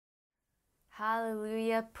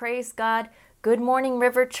Hallelujah. Praise God. Good morning,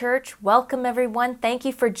 River Church. Welcome, everyone. Thank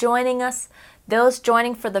you for joining us. Those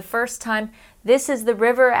joining for the first time, this is the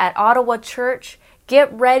River at Ottawa Church.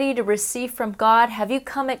 Get ready to receive from God. Have you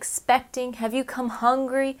come expecting? Have you come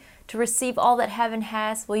hungry to receive all that heaven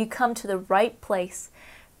has? Well, you come to the right place.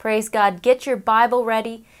 Praise God. Get your Bible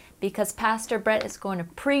ready because Pastor Brett is going to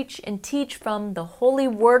preach and teach from the Holy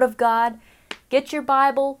Word of God. Get your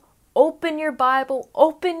Bible. Open your Bible,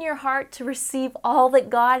 open your heart to receive all that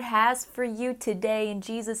God has for you today in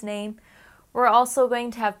Jesus' name. We're also going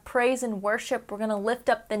to have praise and worship. We're going to lift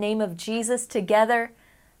up the name of Jesus together.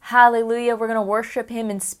 Hallelujah. We're going to worship Him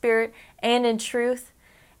in spirit and in truth.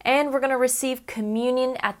 And we're going to receive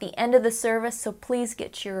communion at the end of the service. So please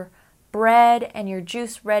get your bread and your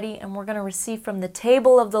juice ready. And we're going to receive from the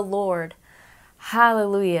table of the Lord.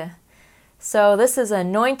 Hallelujah. So this is an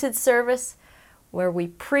anointed service where we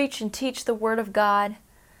preach and teach the Word of God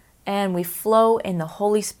and we flow in the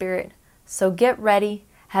Holy Spirit. So get ready.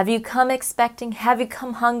 Have you come expecting? Have you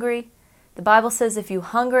come hungry? The Bible says if you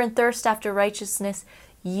hunger and thirst after righteousness,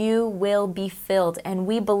 you will be filled. And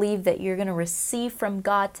we believe that you're going to receive from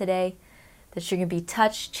God today, that you're going to be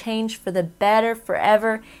touched, changed for the better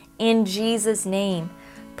forever in Jesus' name.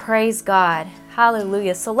 Praise God.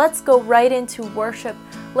 Hallelujah. So let's go right into worship.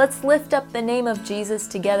 Let's lift up the name of Jesus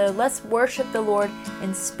together. Let's worship the Lord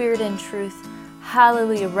in spirit and truth.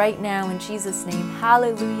 Hallelujah. Right now in Jesus' name.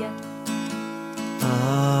 Hallelujah.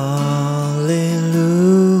 Hallelujah.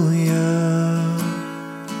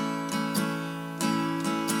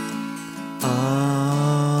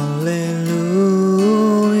 Hallelujah.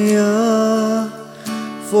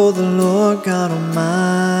 For the Lord God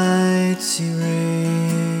Almighty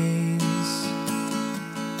reigns.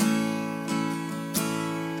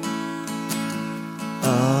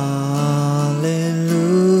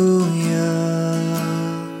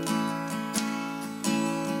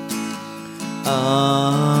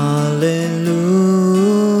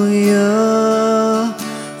 Hallelujah,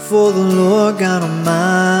 for the Lord God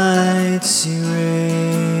Almighty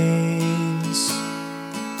reigns.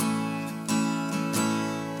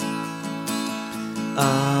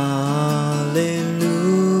 Hallelujah,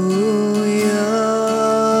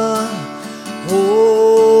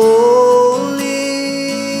 holy,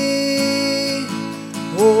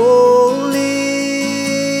 holy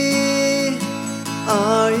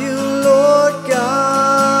are you, Lord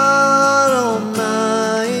God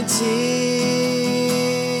Almighty.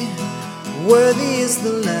 Worthy is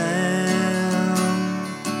the Lamb,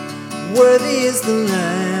 worthy is the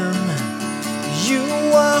Lamb. You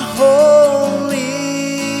are holy,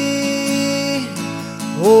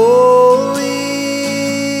 holy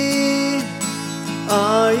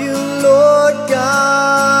are you, Lord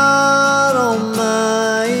God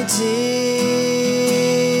Almighty.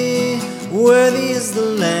 Worthy is the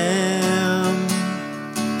Lamb,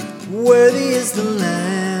 worthy is the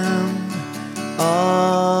Lamb.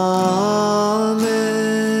 Amen.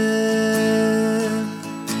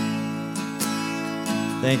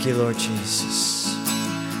 Thank you, Lord Jesus.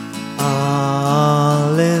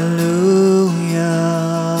 Hallelujah.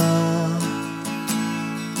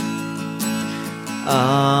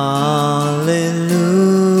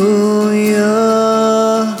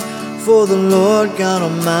 Hallelujah. For the Lord God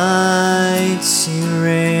Almighty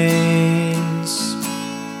reigns.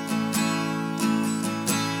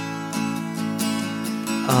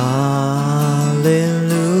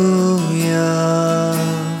 Hallelujah.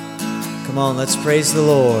 Come on, let's praise the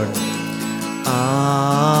Lord.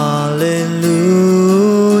 Hallelujah.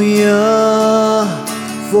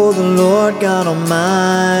 For the Lord God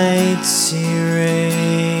Almighty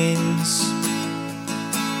reigns.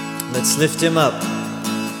 Let's lift Him up.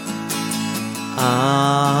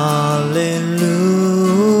 Hallelujah.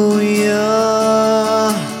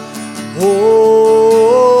 Holy,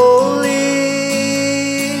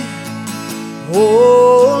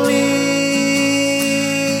 holy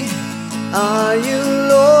are you,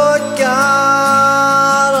 Lord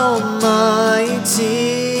God Almighty.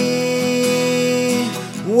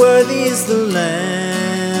 Worthy is the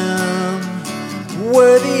Lamb,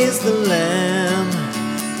 worthy is the Lamb.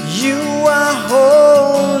 You are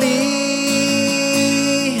holy,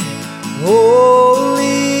 holy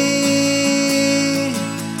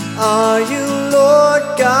are you, Lord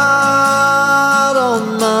God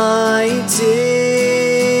Almighty.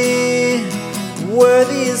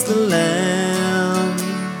 Worthy is the Lamb,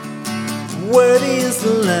 worthy is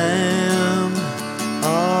the Lamb.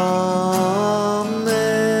 Amen.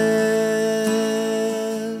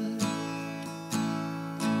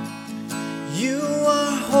 You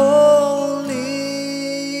are holy,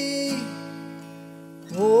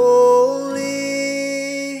 holy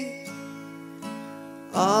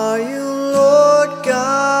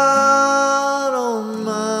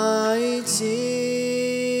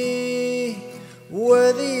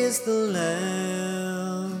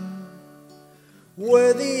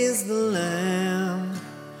Worthy is the Lamb.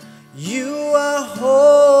 You are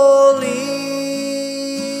holy,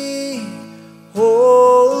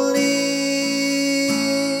 holy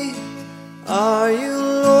are you,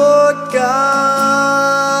 Lord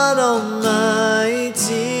God Almighty.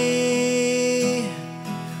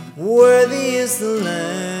 Worthy is the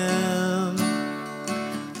Lamb.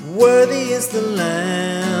 Worthy is the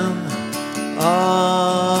Lamb.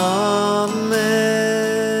 Amen.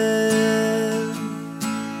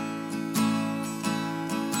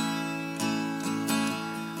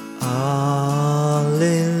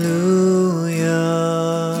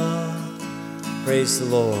 Hallelujah. Praise the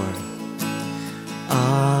Lord.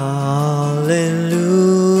 Hallelujah.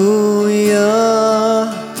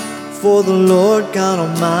 For the Lord God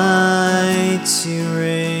Almighty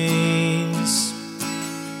reigns.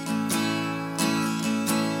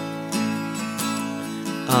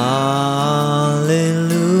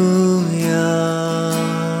 Hallelujah.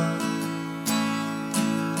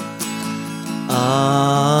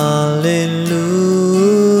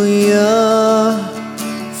 Hallelujah.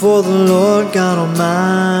 For the Lord God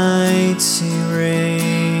Almighty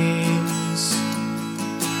reigns.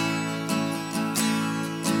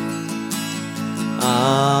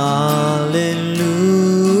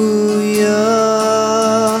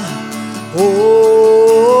 Hallelujah. Holy,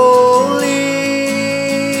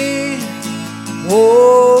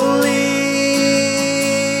 holy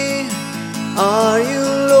are you,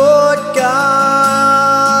 Lord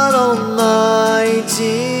God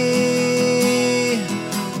Almighty.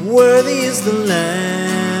 Worthy is the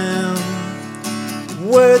Lamb.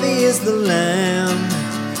 Worthy is the Lamb.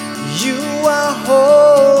 You are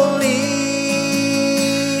holy,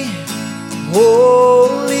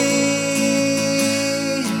 holy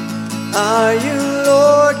are you,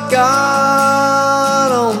 Lord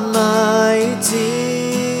God Almighty.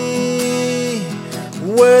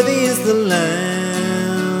 Worthy is the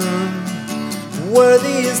Lamb.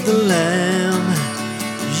 Worthy is the Lamb.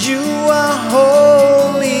 You are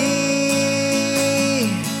holy,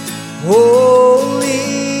 holy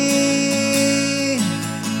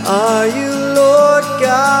are you, Lord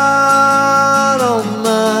God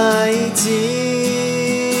Almighty.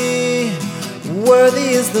 Worthy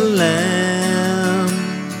is the Lamb.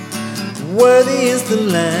 Worthy is the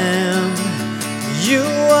Lamb. You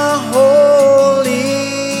are holy,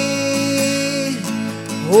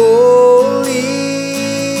 holy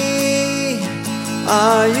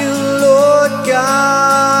are you, Lord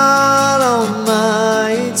God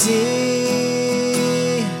Almighty.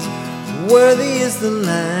 Worthy is the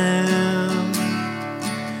Lamb.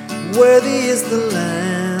 Worthy is the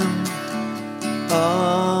Lamb.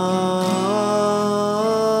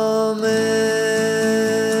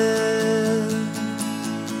 Amen.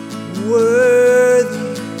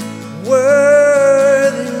 Worthy,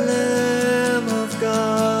 worthy Lamb of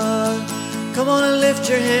God. Come on and lift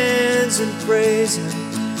your hands and praise Him.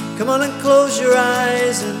 Come on and close your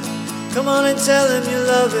eyes and come on and tell Him you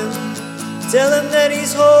love Him. Tell Him that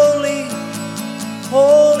He's holy,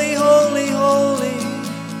 holy, holy, holy.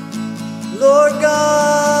 Lord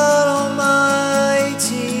God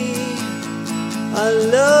Almighty, I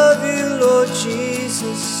love you, Lord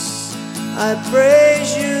Jesus. I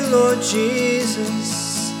praise you, Lord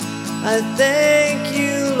Jesus. I thank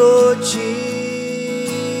you, Lord Jesus.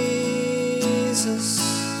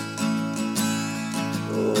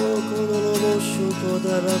 Oh,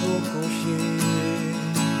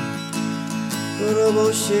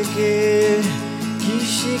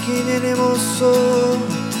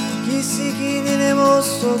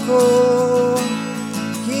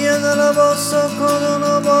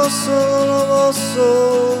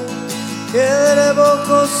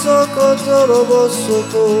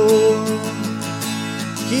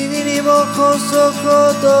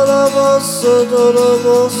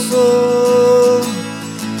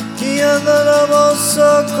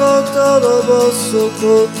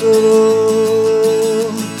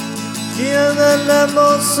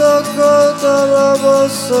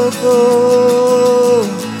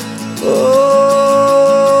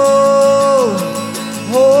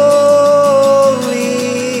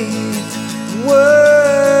 holy,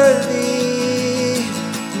 worthy,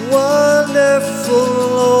 wonderful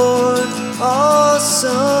Lord,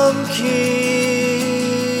 awesome King,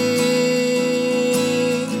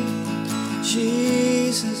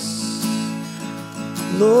 Jesus,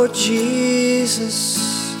 Lord Jesus,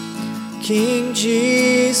 King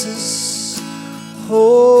Jesus,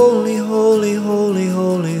 holy, holy, holy,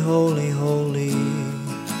 holy, holy, holy,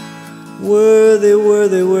 worthy,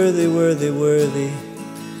 worthy, worthy, worthy, worthy.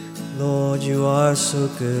 Lord, you are so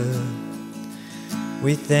good.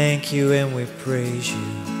 We thank you and we praise you.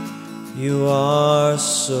 You are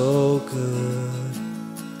so good.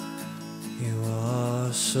 You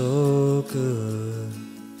are so good.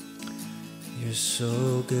 You're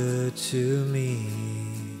so good to me.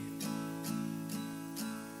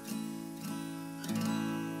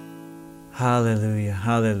 Hallelujah,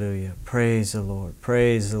 hallelujah. Praise the Lord,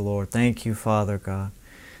 praise the Lord. Thank you, Father God.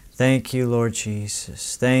 Thank you, Lord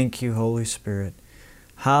Jesus. Thank you, Holy Spirit.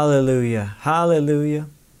 Hallelujah, hallelujah,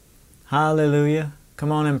 hallelujah.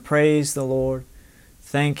 Come on and praise the Lord.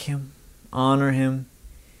 Thank Him, honor Him,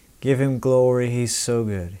 give Him glory. He's so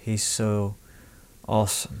good. He's so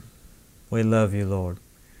awesome. We love you, Lord.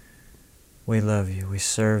 We love you. We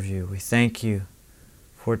serve you. We thank you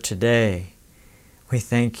for today. We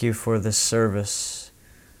thank you for this service.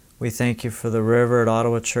 We thank you for the River at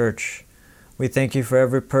Ottawa Church. We thank you for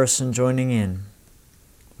every person joining in.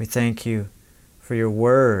 We thank you for your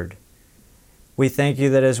word. We thank you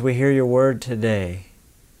that as we hear your word today,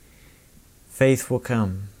 faith will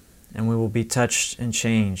come and we will be touched and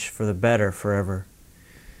changed for the better forever.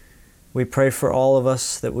 We pray for all of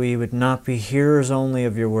us that we would not be hearers only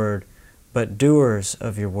of your word, but doers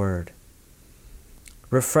of your word.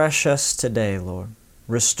 Refresh us today, Lord.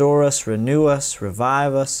 Restore us, renew us,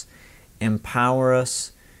 revive us, empower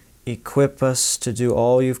us, equip us to do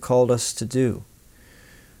all you've called us to do.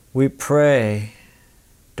 We pray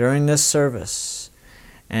during this service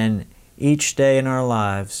and each day in our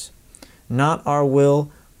lives, not our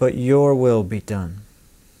will, but your will be done.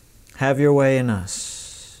 Have your way in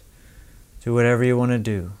us. Do whatever you want to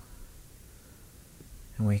do.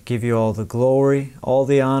 And we give you all the glory, all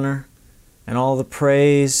the honor, and all the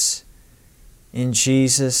praise in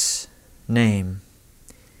Jesus' name.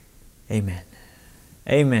 Amen.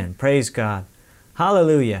 Amen. Praise God.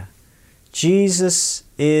 Hallelujah. Jesus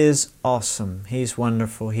is awesome. He's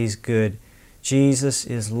wonderful. He's good. Jesus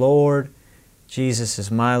is Lord. Jesus is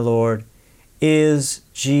my Lord. Is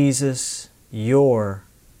Jesus your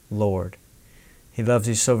Lord? He loves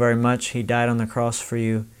you so very much. He died on the cross for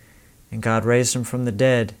you, and God raised Him from the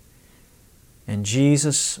dead. And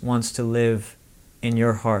Jesus wants to live in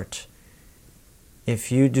your heart.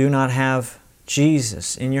 If you do not have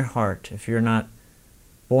Jesus in your heart, if you're not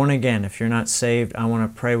born again, if you're not saved, I want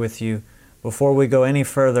to pray with you. Before we go any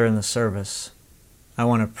further in the service, I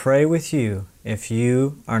want to pray with you if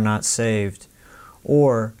you are not saved,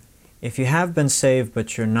 or if you have been saved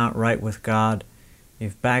but you're not right with God,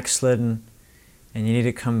 you've backslidden, and you need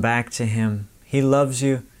to come back to Him. He loves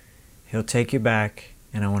you. He'll take you back,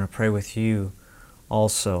 and I want to pray with you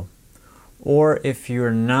also. Or if you're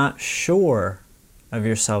not sure of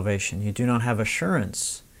your salvation, you do not have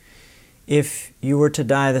assurance. If you were to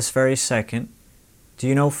die this very second, do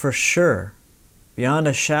you know for sure, beyond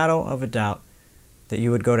a shadow of a doubt, that you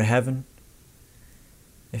would go to heaven?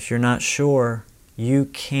 If you're not sure, you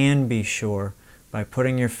can be sure by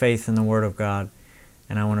putting your faith in the Word of God,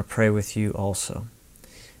 and I want to pray with you also.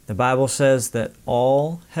 The Bible says that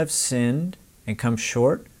all have sinned and come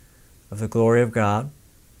short of the glory of God.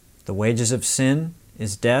 The wages of sin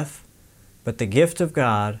is death, but the gift of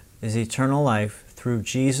God is eternal life through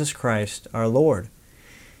Jesus Christ our Lord.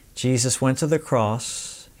 Jesus went to the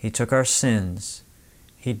cross. He took our sins.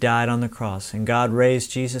 He died on the cross, and God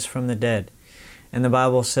raised Jesus from the dead. And the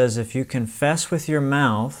Bible says if you confess with your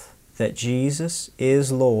mouth that Jesus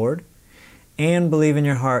is Lord and believe in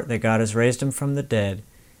your heart that God has raised Him from the dead,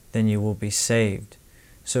 then you will be saved.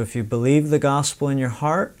 So if you believe the gospel in your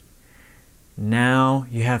heart, now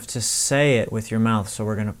you have to say it with your mouth. So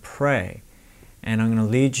we're going to pray. And I'm going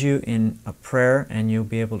to lead you in a prayer, and you'll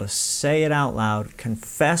be able to say it out loud.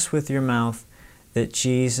 Confess with your mouth that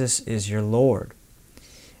Jesus is your Lord.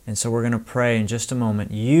 And so we're going to pray in just a moment.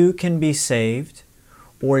 You can be saved,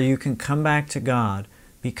 or you can come back to God,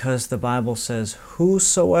 because the Bible says,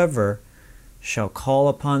 whosoever shall call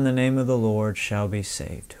upon the name of the Lord shall be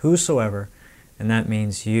saved. Whosoever, and that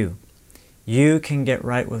means you. You can get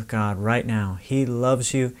right with God right now. He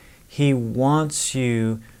loves you. He wants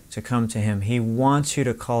you to come to Him. He wants you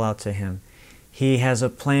to call out to Him. He has a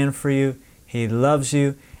plan for you. He loves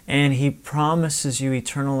you, and He promises you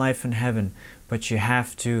eternal life in heaven. But you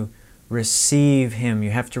have to receive Him.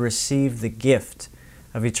 You have to receive the gift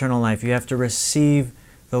of eternal life. You have to receive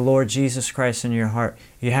the Lord Jesus Christ in your heart.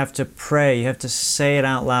 You have to pray. You have to say it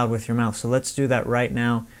out loud with your mouth. So let's do that right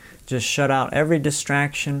now. Just shut out every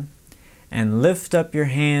distraction and lift up your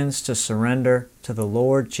hands to surrender to the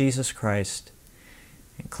Lord Jesus Christ.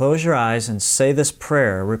 And close your eyes and say this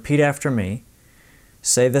prayer. Repeat after me.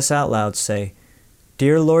 Say this out loud. Say,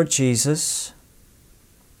 Dear Lord Jesus,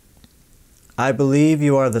 I believe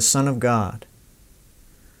you are the Son of God.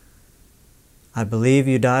 I believe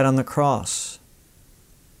you died on the cross.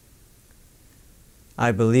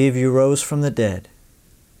 I believe you rose from the dead.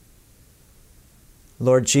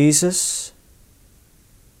 Lord Jesus,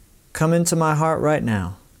 come into my heart right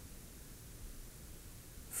now.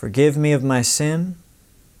 Forgive me of my sin.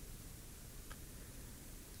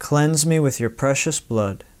 Cleanse me with your precious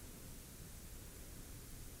blood.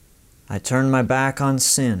 I turn my back on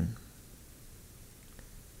sin.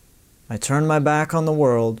 I turn my back on the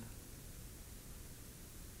world.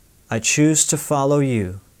 I choose to follow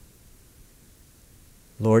you,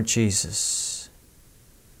 Lord Jesus.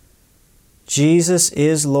 Jesus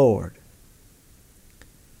is Lord.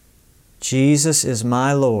 Jesus is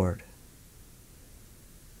my Lord.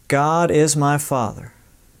 God is my Father.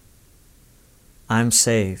 I'm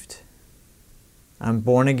saved. I'm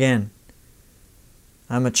born again.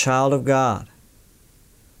 I'm a child of God.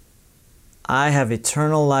 I have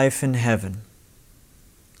eternal life in heaven.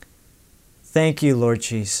 Thank you, Lord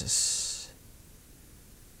Jesus.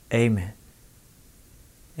 Amen.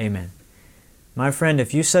 Amen. My friend,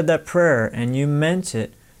 if you said that prayer and you meant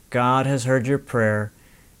it, God has heard your prayer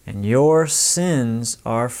and your sins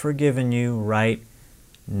are forgiven you right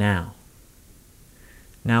now.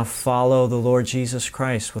 Now follow the Lord Jesus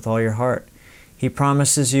Christ with all your heart. He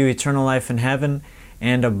promises you eternal life in heaven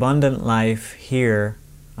and abundant life here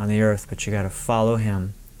on the earth, but you got to follow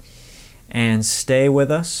Him. And stay with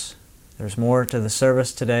us. There's more to the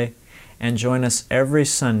service today. And join us every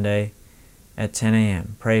Sunday at 10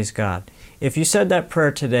 a.m. Praise God. If you said that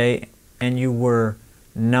prayer today and you were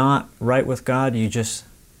not right with God, you just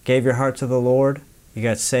gave your heart to the Lord, you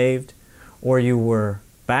got saved, or you were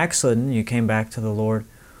backslidden, you came back to the Lord,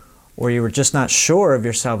 or you were just not sure of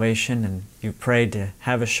your salvation and you prayed to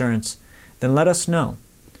have assurance, then let us know.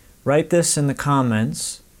 Write this in the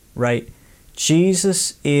comments. Write,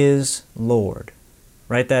 Jesus is Lord.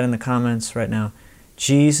 Write that in the comments right now.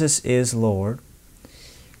 Jesus is Lord.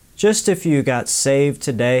 Just if you got saved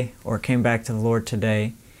today or came back to the Lord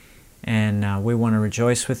today, and we want to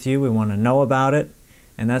rejoice with you, we want to know about it,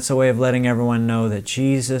 and that's a way of letting everyone know that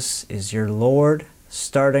Jesus is your Lord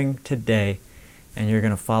starting today, and you're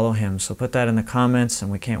going to follow Him. So put that in the comments,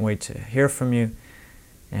 and we can't wait to hear from you.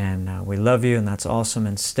 And we love you, and that's awesome.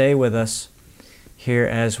 And stay with us here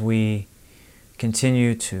as we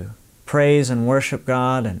continue to praise and worship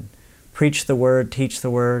God and preach the Word, teach the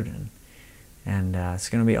Word, and it's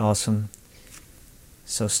going to be awesome.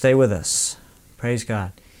 So stay with us. Praise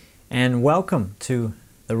God. And welcome to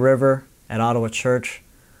the River at Ottawa Church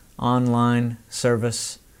online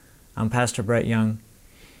service. I'm Pastor Brett Young,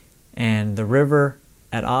 and the River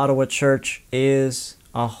at Ottawa Church is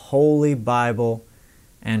a Holy Bible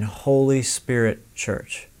and Holy Spirit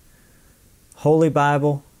church. Holy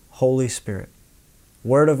Bible, Holy Spirit.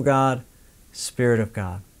 Word of God, Spirit of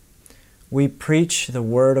God. We preach the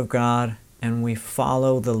Word of God and we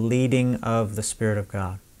follow the leading of the Spirit of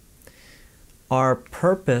God. Our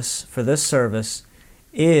purpose for this service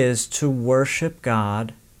is to worship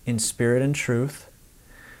God in spirit and truth,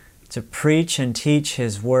 to preach and teach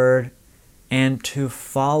His Word, and to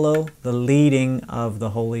follow the leading of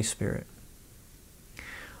the Holy Spirit.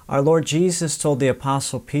 Our Lord Jesus told the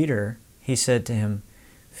Apostle Peter, He said to him,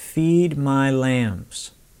 "Feed my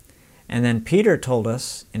lambs." And then Peter told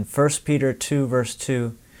us in 1 Peter 2 verse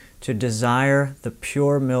 2 to desire the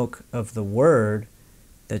pure milk of the Word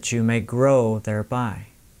that you may grow thereby.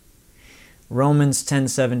 Romans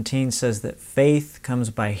 10:17 says that faith comes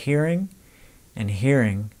by hearing, and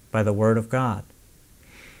hearing by the Word of God.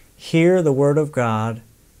 Hear the Word of God,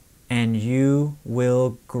 and you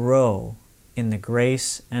will grow in the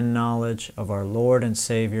grace and knowledge of our Lord and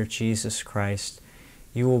Savior Jesus Christ.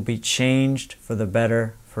 You will be changed for the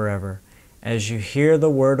better forever. As you hear the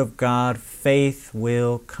Word of God, faith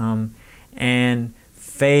will come, and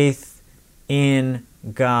faith in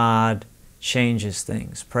God changes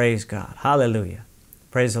things. Praise God. Hallelujah.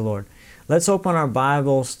 Praise the Lord. Let's open our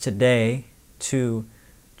Bibles today to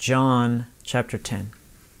John chapter 10.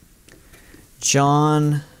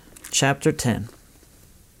 John chapter 10.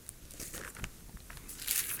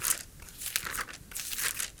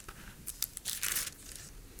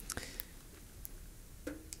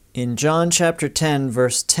 In John chapter 10,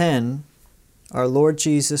 verse 10, our Lord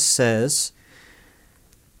Jesus says,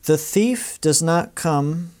 "The thief does not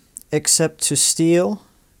come except to steal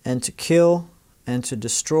and to kill and to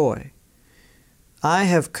destroy. I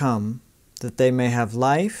have come that they may have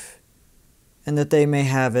life and that they may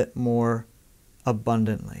have it more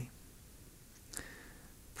abundantly."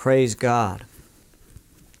 Praise God.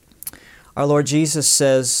 Our Lord Jesus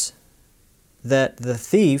says that the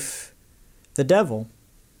thief, the devil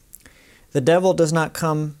does not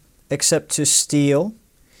come except to steal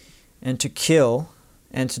and to kill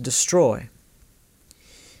and to destroy.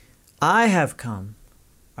 I have come,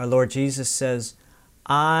 our Lord Jesus says,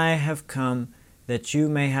 I have come that you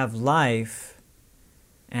may have life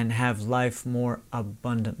and have life more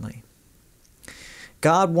abundantly.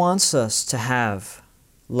 God wants us to have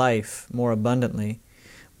life more abundantly,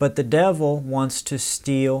 but the devil wants to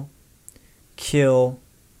steal, kill,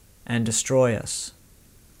 and destroy us.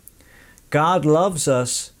 God loves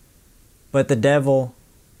us, but the devil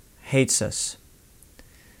hates us.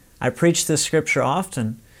 I preach this scripture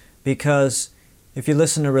often because if you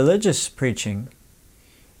listen to religious preaching,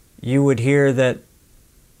 you would hear that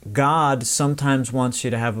God sometimes wants you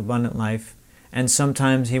to have abundant life, and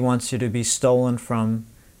sometimes He wants you to be stolen from,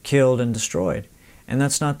 killed, and destroyed. And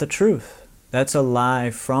that's not the truth. That's a lie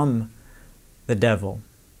from the devil.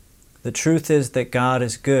 The truth is that God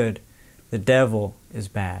is good, the devil is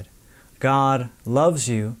bad. God loves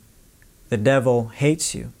you, the devil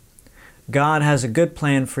hates you. God has a good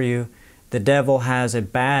plan for you, the devil has a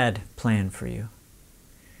bad plan for you.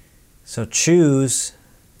 So choose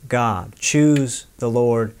God. Choose the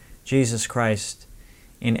Lord Jesus Christ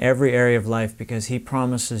in every area of life, because He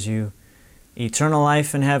promises you eternal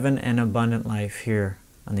life in heaven and abundant life here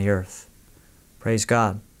on the earth. Praise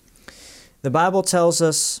God. The Bible tells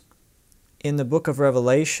us in the book of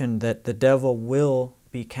Revelation that the devil will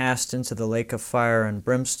be cast into the lake of fire and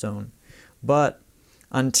brimstone. But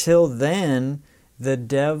until then, the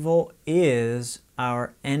devil is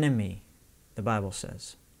our enemy, the Bible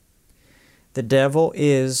says. The devil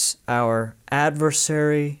is our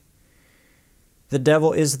adversary. The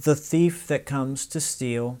devil is the thief that comes to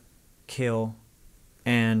steal, kill,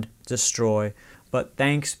 and destroy. But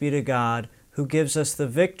thanks be to God who gives us the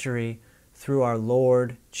victory through our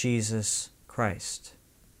Lord Jesus Christ.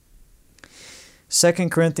 2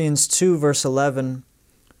 Corinthians 2 verse 11,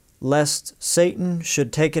 lest Satan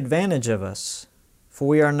should take advantage of us, for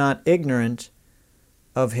we are not ignorant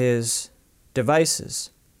of his devices.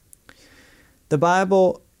 The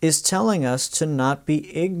Bible is telling us to not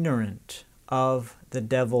be ignorant of the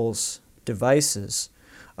devil's devices.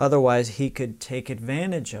 Otherwise, he could take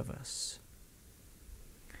advantage of us.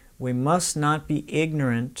 We must not be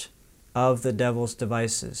ignorant of the devil's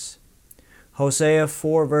devices. Hosea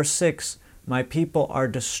 4 verse 6, my people are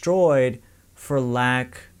destroyed for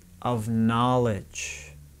lack of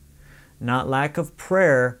knowledge. Not lack of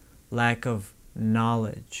prayer, lack of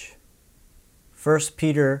knowledge. 1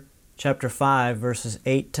 Peter chapter 5 verses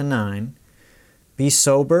 8 to 9, be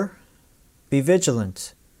sober, be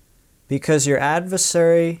vigilant, because your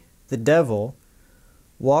adversary, the devil,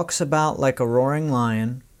 walks about like a roaring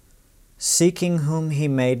lion, seeking whom he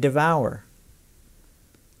may devour.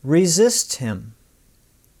 Resist him,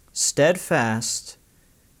 steadfast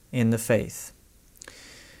in the faith.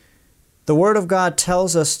 The Word of God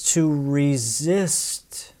tells us to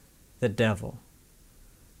resist the devil,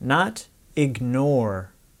 not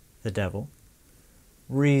ignore the devil.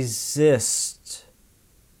 Resist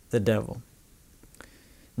the devil.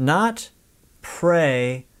 Not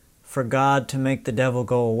pray for God to make the devil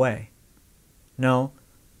go away. No,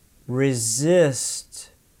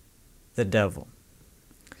 resist the devil.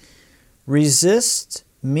 Resist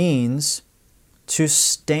means to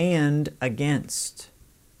stand against.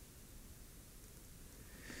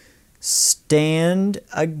 Stand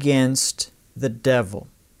against the devil.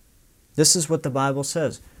 This is what the Bible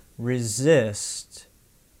says. Resist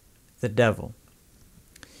the devil.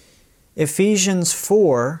 Ephesians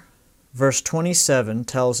 4 verse 27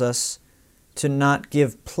 tells us to not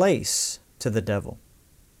give place to the devil.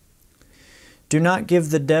 Do not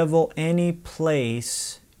give the devil any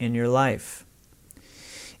place in your life.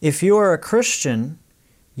 If you are a Christian,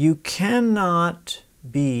 you cannot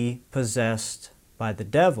be possessed by the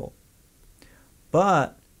devil,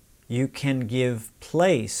 but you can give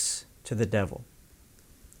place to the devil.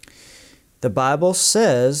 The Bible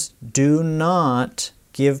says, do not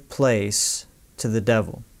give place to the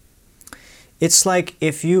devil. It's like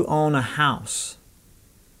if you own a house.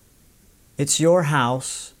 It's your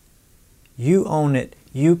house. You own it.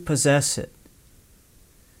 You possess it.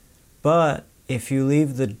 But if you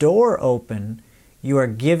leave the door open, you are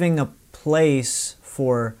giving a place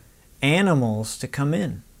for animals to come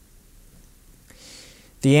in.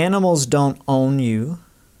 The animals don't own you,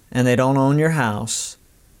 and they don't own your house.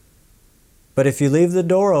 But if you leave the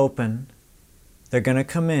door open, they're going to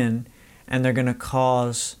come in and they're going to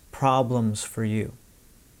cause problems for you.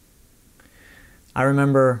 I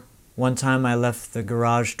remember one time I left the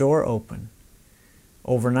garage door open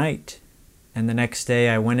overnight, and the next day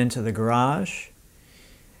I went into the garage,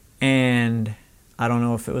 and I don't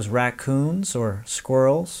know if it was raccoons or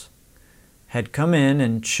squirrels, had come in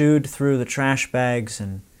and chewed through the trash bags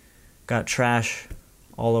and got trash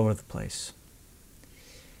all over the place.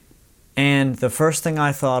 And the first thing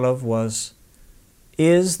I thought of was,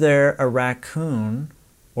 is there a raccoon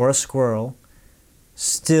or a squirrel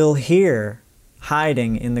still here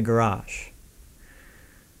hiding in the garage?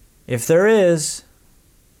 If there is,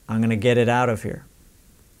 I'm going to get it out of here.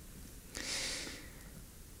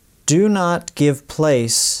 Do not give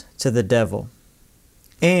place to the devil,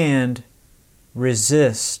 and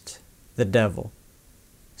resist the devil.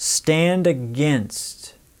 Stand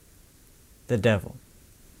against the devil.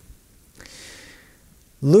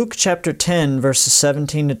 Luke chapter 10, verses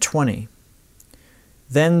 17 to 20.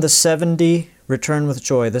 Then the 70 returned with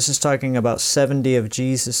joy. This is talking about 70 of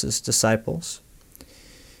Jesus' disciples.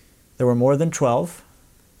 There were more than 12.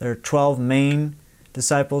 There are 12 main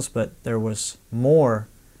disciples, but there was more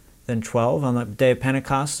than 12. On the day of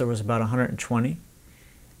Pentecost, there was about 120.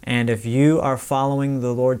 And if you are following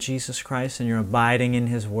the Lord Jesus Christ and you're abiding in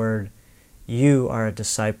His Word, you are a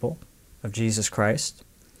disciple of Jesus Christ.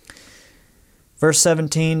 Verse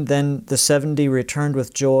 17, then the 70 returned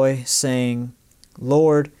with joy, saying,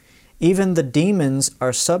 Lord, even the demons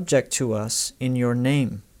are subject to us in your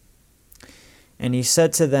name. And He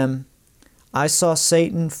said to them, I saw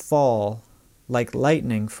Satan fall like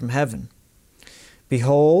lightning from heaven.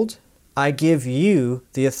 Behold, I give you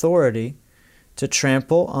the authority to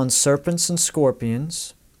trample on serpents and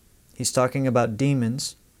scorpions. He's talking about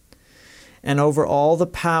demons. And over all the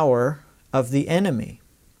power of the enemy,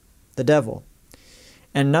 the devil.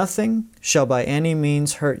 And nothing shall by any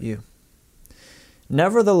means hurt you.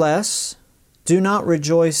 Nevertheless, do not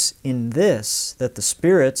rejoice in this, that the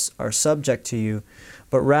spirits are subject to you,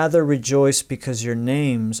 but rather rejoice because your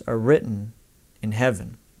names are written in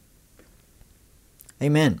heaven.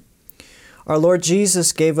 Amen. Our Lord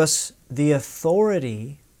Jesus gave us the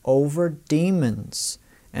authority over demons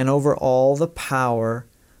and over all the power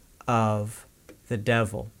of the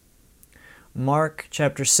devil. Mark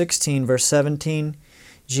chapter 16, verse 17,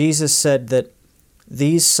 Jesus said that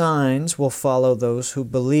these signs will follow those who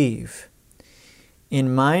believe.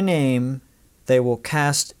 In my name they will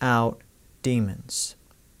cast out demons.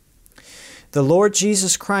 The Lord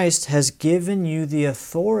Jesus Christ has given you the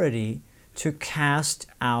authority to cast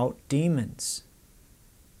out demons.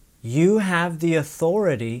 You have the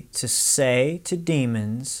authority to say to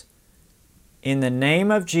demons, in the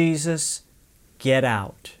name of Jesus, get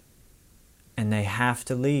out. And they have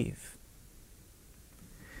to leave.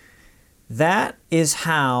 That is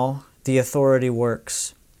how the authority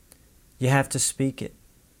works. You have to speak it.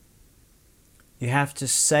 You have to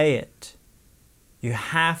say it. You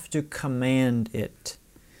have to command it.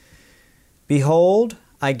 Behold,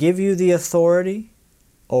 I give you the authority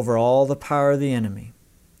over all the power of the enemy.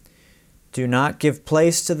 Do not give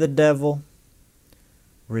place to the devil.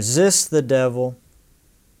 Resist the devil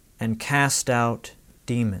and cast out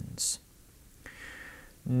demons.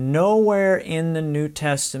 Nowhere in the New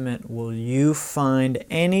Testament will you find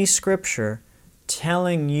any scripture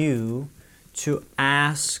telling you to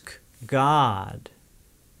ask God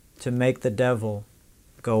to make the devil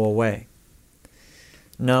go away.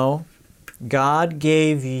 No, God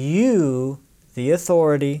gave you the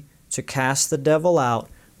authority to cast the devil out,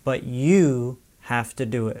 but you have to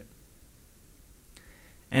do it.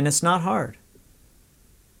 And it's not hard.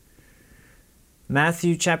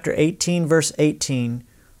 Matthew chapter 18, verse 18,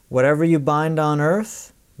 whatever you bind on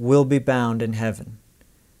earth will be bound in heaven,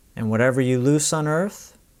 and whatever you loose on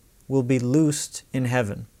earth will be loosed in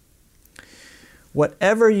heaven.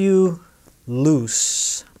 Whatever you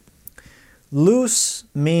loose. Loose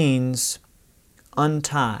means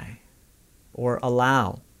untie or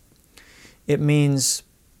allow. It means,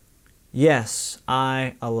 yes,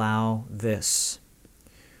 I allow this.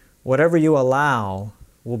 Whatever you allow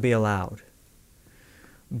will be allowed.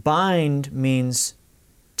 Bind means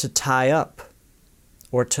to tie up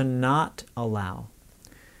or to not allow.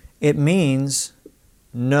 It means,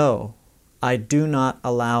 no, I do not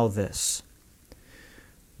allow this.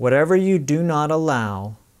 Whatever you do not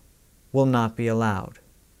allow will not be allowed.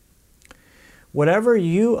 Whatever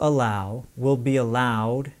you allow will be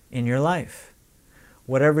allowed in your life.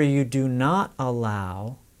 Whatever you do not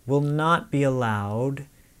allow will not be allowed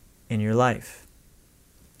in your life.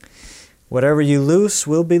 Whatever you loose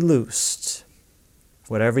will be loosed.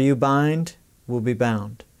 Whatever you bind will be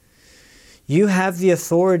bound. You have the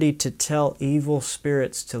authority to tell evil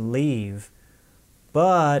spirits to leave,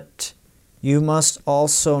 but you must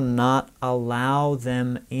also not allow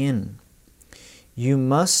them in. You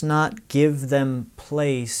must not give them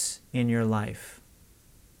place in your life.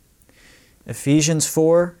 Ephesians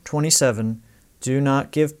 4:27, do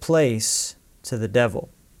not give place to the devil.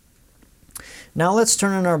 Now let's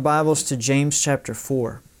turn in our Bibles to James chapter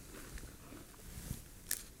 4.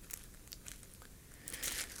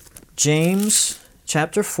 James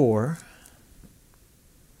chapter 4,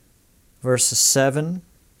 verses 7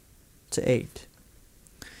 to 8.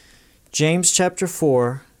 James chapter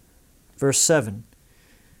 4, verse 7.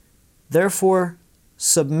 Therefore,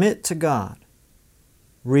 submit to God,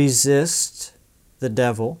 resist the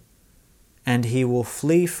devil, and he will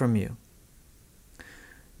flee from you.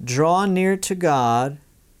 Draw near to God,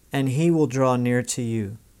 and he will draw near to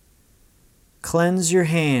you. Cleanse your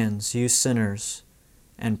hands, you sinners,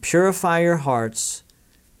 and purify your hearts,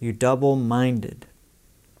 you double-minded.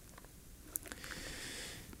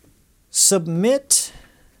 Submit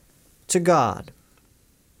to God.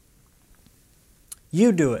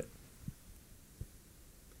 You do it.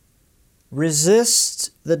 Resist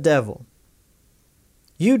the devil.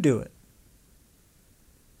 You do it.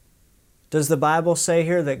 Does the Bible say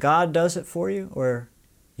here that God does it for you, or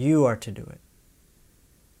you are to do it?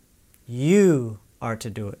 You are to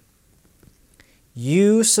do it.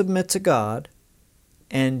 You submit to God,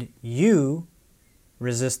 and you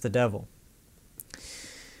resist the devil.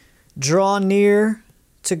 Draw near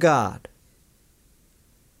to God.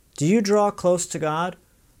 Do you draw close to God,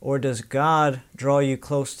 or does God draw you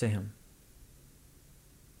close to Him?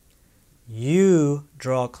 You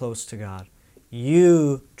draw close to God.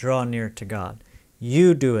 You draw near to God.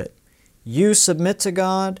 You do it. You submit to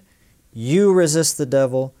God. You resist the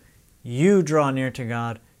devil. You draw near to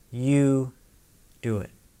God. You do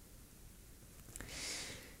it.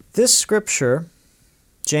 This scripture,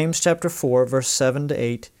 James chapter 4, verse 7 to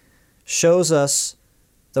 8, shows us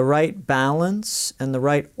the right balance and the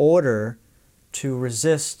right order to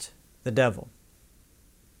resist the devil.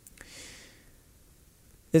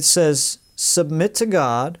 It says, submit to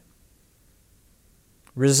God,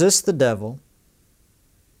 resist the devil,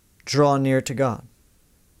 draw near to God.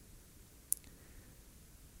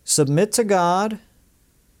 Submit to God,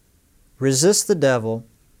 resist the devil,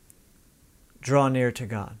 draw near to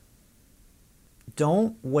God.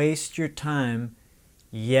 Don't waste your time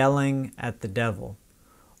yelling at the devil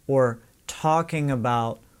or talking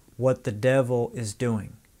about what the devil is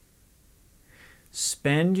doing.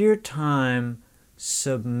 Spend your time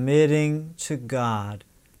submitting to God,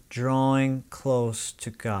 drawing close to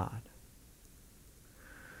God.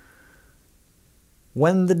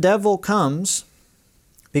 When the devil comes,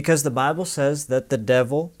 because the Bible says that the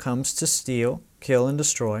devil comes to steal, kill, and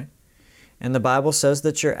destroy, and the Bible says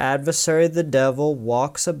that your adversary, the devil,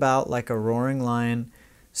 walks about like a roaring lion,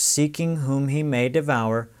 seeking whom he may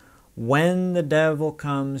devour. When the devil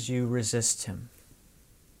comes, you resist him.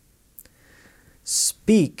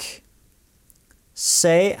 Speak.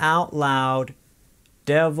 Say out loud,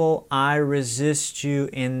 devil, I resist you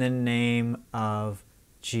in the name of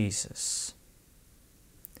Jesus.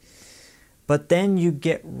 But then you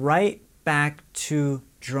get right back to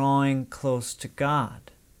drawing close to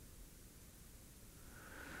God.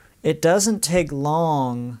 It doesn't take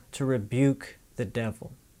long to rebuke the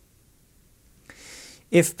devil.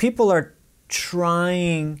 If people are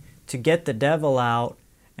trying to get the devil out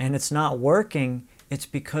and it's not working, it's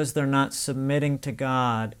because they're not submitting to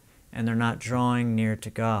God and they're not drawing near to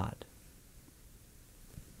God.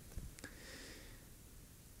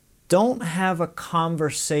 Don't have a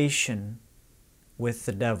conversation with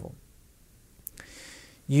the devil.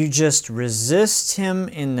 You just resist him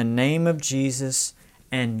in the name of Jesus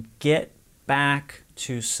and get back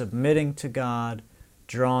to submitting to God,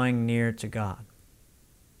 drawing near to God.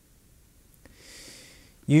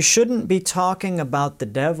 You shouldn't be talking about the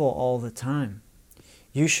devil all the time.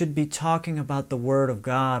 You should be talking about the Word of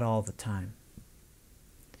God all the time.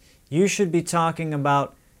 You should be talking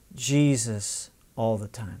about Jesus all the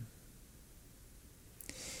time.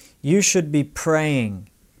 You should be praying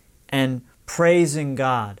and praising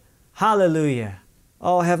God. Hallelujah.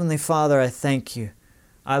 Oh, Heavenly Father, I thank you.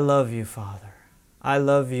 I love you, Father. I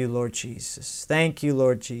love you, Lord Jesus. Thank you,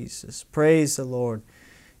 Lord Jesus. Praise the Lord.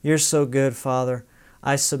 You're so good, Father.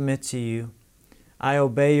 I submit to you. I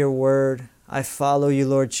obey your word. I follow you,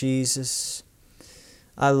 Lord Jesus.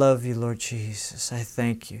 I love you, Lord Jesus. I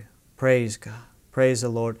thank you. Praise God. Praise the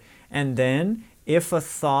Lord. And then, if a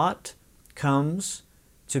thought comes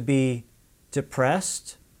to be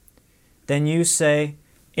depressed, then you say,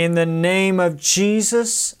 in the name of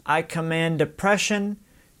Jesus, I command depression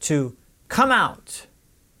to come out,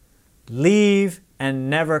 leave, and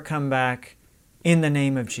never come back in the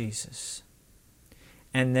name of Jesus.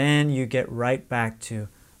 And then you get right back to,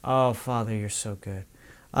 oh, Father, you're so good.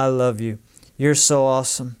 I love you. You're so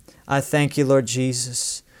awesome. I thank you, Lord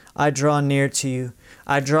Jesus. I draw near to you.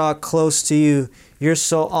 I draw close to you. You're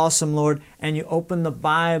so awesome, Lord. And you open the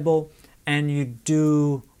Bible and you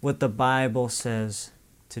do what the Bible says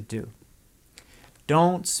to do.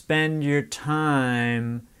 Don't spend your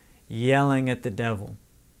time yelling at the devil.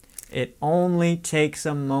 It only takes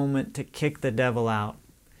a moment to kick the devil out.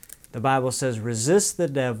 The Bible says, resist the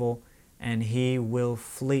devil and he will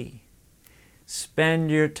flee. Spend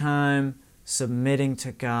your time submitting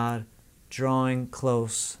to God, drawing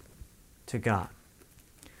close to God.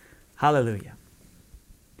 Hallelujah.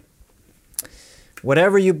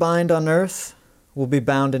 Whatever you bind on earth will be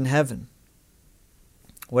bound in heaven.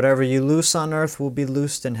 Whatever you loose on earth will be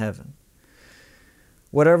loosed in heaven.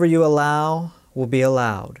 Whatever you allow will be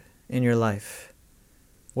allowed in your life.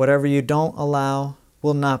 Whatever you don't allow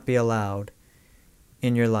will not be allowed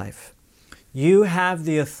in your life. You have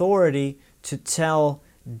the authority to tell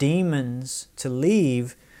demons to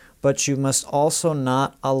leave, but you must also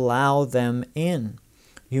not allow them in.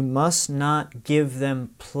 You must not give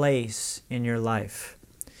them place in your life.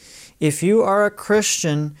 If you are a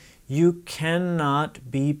Christian, you cannot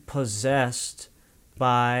be possessed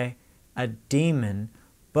by a demon,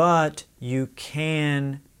 but you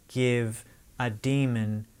can give a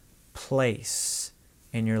demon place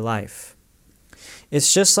in your life.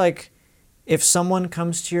 It's just like if someone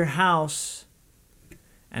comes to your house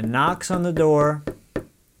and knocks on the door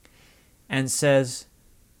and says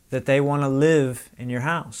that they want to live in your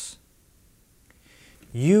house.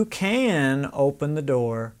 You can open the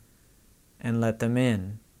door and let them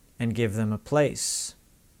in and give them a place.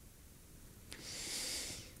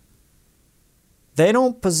 They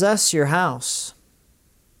don't possess your house.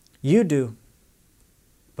 You do,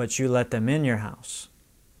 but you let them in your house.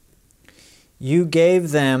 You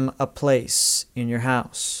gave them a place in your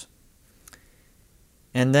house.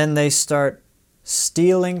 And then they start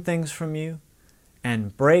stealing things from you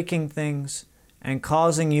and breaking things and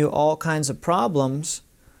causing you all kinds of problems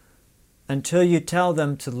until you tell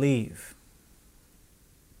them to leave.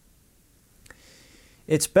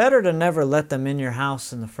 It's better to never let them in your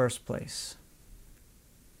house in the first place.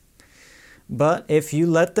 But if you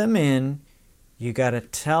let them in, you got to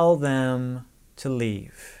tell them to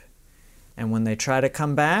leave. And when they try to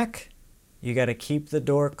come back, you got to keep the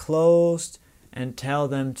door closed and tell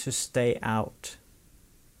them to stay out.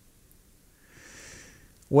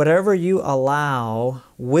 Whatever you allow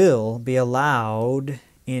will be allowed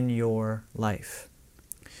in your life.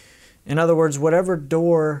 In other words, whatever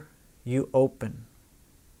door you open.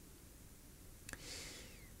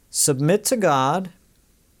 Submit to God,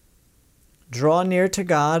 draw near to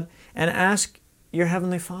God, and ask your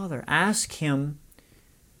Heavenly Father. Ask Him,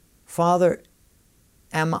 Father,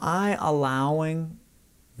 am I allowing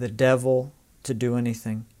the devil to do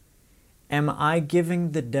anything? Am I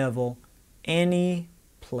giving the devil any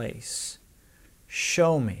place?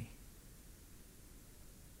 Show me.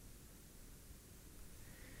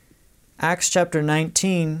 Acts chapter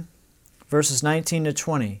 19, verses 19 to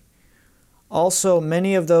 20. Also,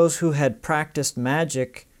 many of those who had practiced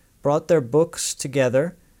magic brought their books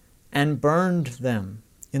together and burned them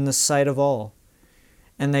in the sight of all.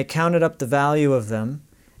 And they counted up the value of them,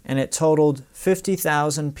 and it totaled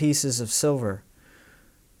 50,000 pieces of silver.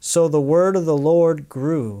 So the word of the Lord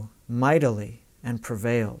grew mightily and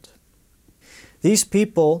prevailed. These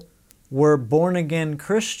people were born-again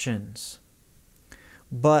Christians,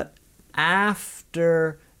 but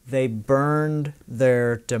after they burned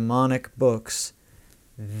their demonic books,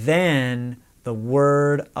 then the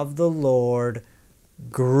word of the Lord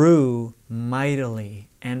grew mightily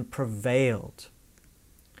and prevailed.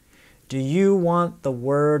 Do you want the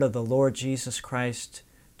word of the Lord Jesus Christ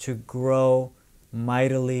to grow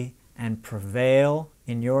mightily and prevail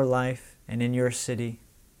in your life and in your city?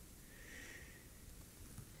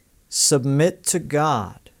 Submit to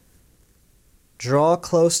God. Draw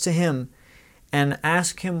close to Him and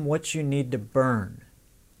ask Him what you need to burn,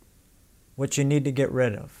 what you need to get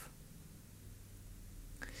rid of.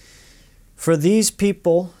 For these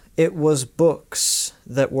people, it was books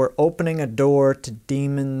that were opening a door to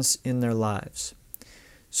demons in their lives.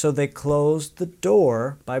 So they closed the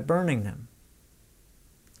door by burning them.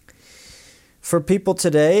 For people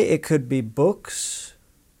today, it could be books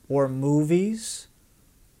or movies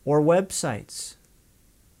or websites.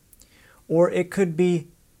 Or it could be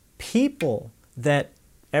people that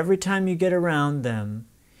every time you get around them,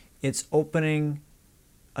 it's opening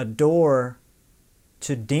a door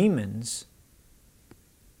to demons.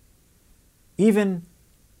 Even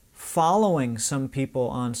following some people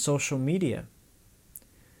on social media.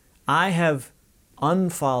 I have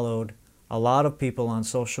unfollowed a lot of people on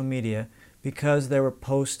social media because they were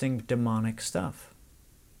posting demonic stuff.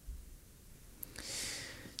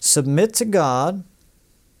 Submit to God,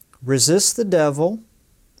 resist the devil,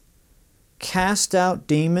 cast out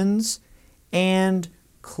demons, and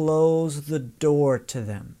close the door to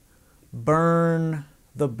them. Burn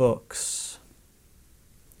the books.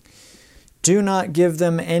 Do not give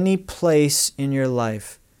them any place in your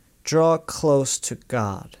life. Draw close to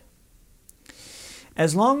God.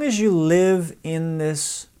 As long as you live in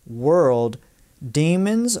this world,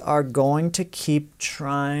 demons are going to keep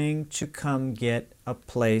trying to come get a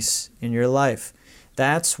place in your life.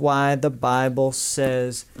 That's why the Bible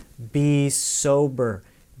says, be sober,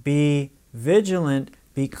 be vigilant,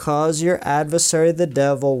 because your adversary the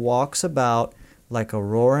devil walks about like a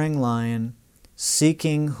roaring lion,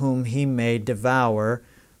 seeking whom he may devour.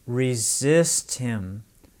 Resist him,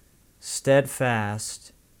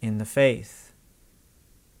 steadfast in the faith.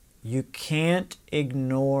 You can't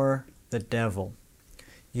ignore the devil.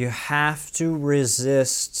 You have to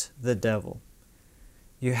resist the devil.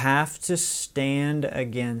 You have to stand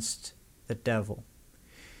against the devil.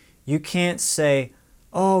 You can't say,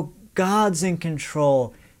 oh, God's in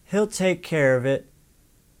control. He'll take care of it.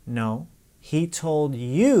 No, He told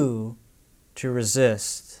you to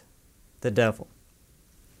resist the devil.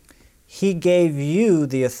 He gave you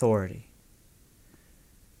the authority.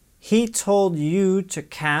 He told you to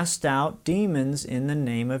cast out demons in the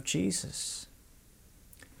name of Jesus.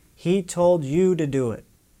 He told you to do it.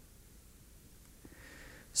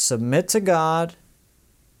 Submit to God,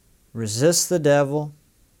 resist the devil,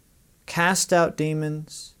 cast out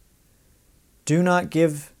demons, do not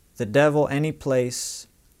give the devil any place,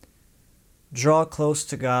 draw close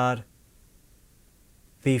to God,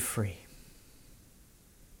 be free.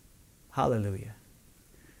 Hallelujah.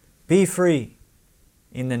 Be free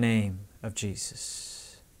in the name of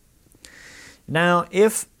Jesus. Now,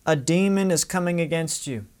 if a demon is coming against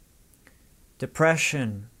you,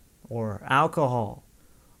 depression or alcohol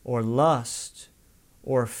or lust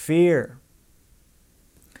or fear,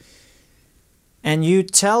 and you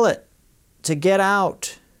tell it to get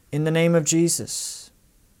out in the name of Jesus,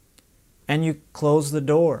 and you close the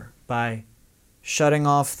door by shutting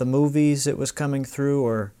off the movies it was coming through,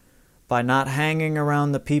 or by not hanging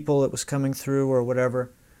around the people it was coming through, or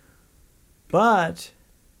whatever, but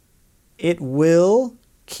it will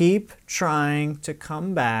keep trying to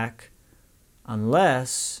come back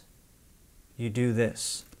unless you do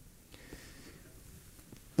this.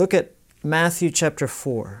 Look at Matthew chapter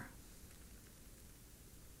 4.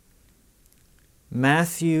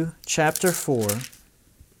 Matthew chapter 4,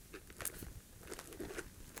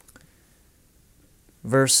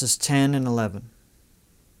 verses 10 and 11.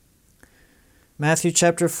 Matthew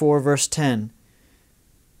chapter 4, verse 10.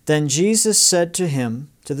 Then Jesus said to him,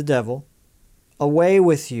 to the devil, Away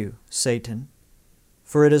with you, Satan,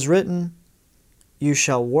 for it is written, You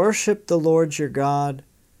shall worship the Lord your God,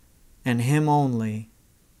 and Him only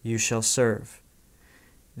you shall serve.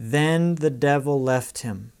 Then the devil left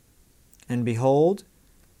him, and behold,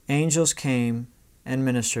 angels came and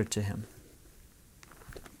ministered to him.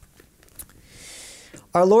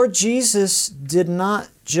 Our Lord Jesus did not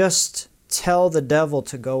just tell the devil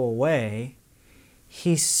to go away.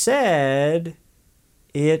 He said,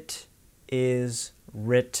 It is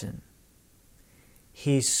written.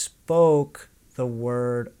 He spoke the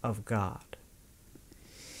Word of God.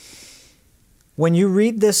 When you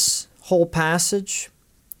read this whole passage,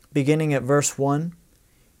 beginning at verse 1,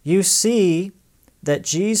 you see that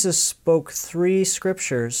Jesus spoke 3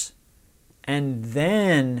 scriptures and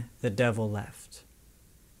then the devil left.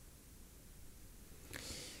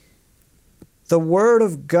 The Word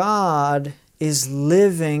of God is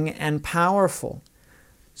living and powerful.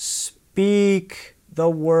 Speak the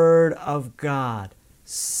Word of God.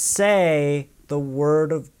 Say the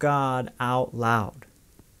Word of God out loud.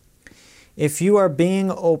 If you are being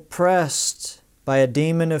oppressed by a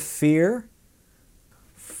demon of fear,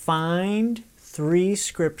 find 3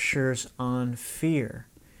 scriptures on fear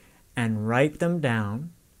and write them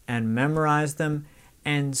down and memorize them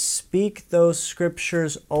and speak those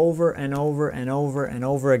scriptures over and over and over and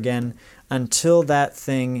over again until that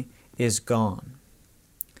thing is gone.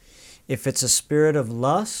 If it's a spirit of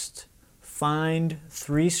lust, find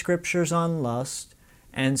 3 scriptures on lust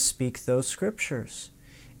and speak those scriptures.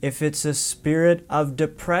 If it's a spirit of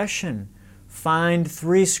depression, find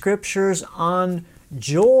 3 scriptures on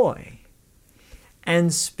joy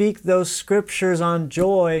and speak those scriptures on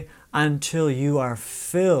joy until you are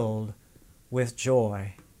filled with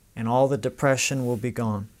joy and all the depression will be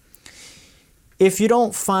gone. If you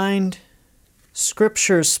don't find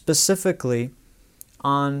scriptures specifically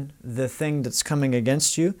on the thing that's coming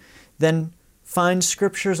against you, then find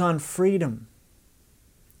scriptures on freedom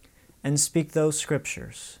and speak those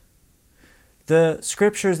scriptures. the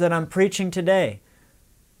scriptures that I'm preaching today.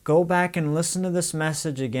 Go back and listen to this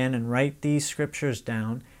message again and write these scriptures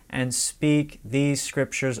down and speak these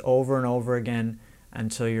scriptures over and over again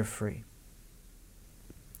until you're free.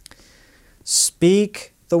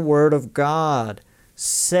 Speak the Word of God.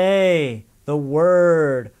 Say the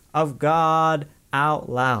Word of God out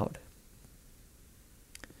loud.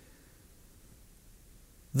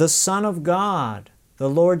 The Son of God, the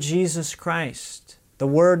Lord Jesus Christ, the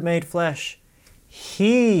Word made flesh,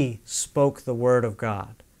 He spoke the Word of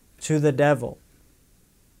God to the devil.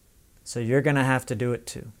 So you're going to have to do it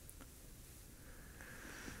too.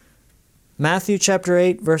 Matthew chapter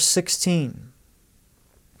 8, verse 16.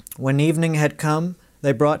 When evening had come,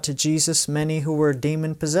 they brought to Jesus many who were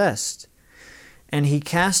demon-possessed, and He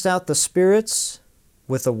cast out the spirits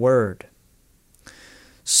with a word.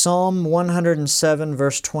 Psalm 107,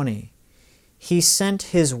 verse 20. He sent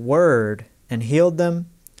His word and healed them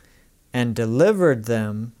and delivered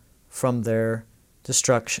them from their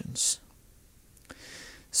destructions.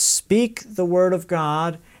 Speak the Word of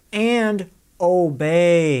God and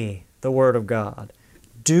obey the Word of God.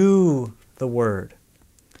 Do the Word.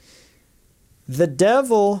 The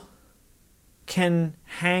devil can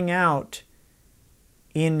hang out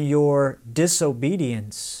in your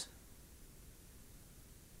disobedience.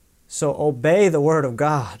 So obey the Word of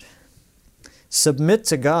God. Submit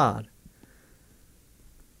to God.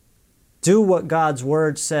 Do what God's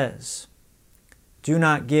Word says. Do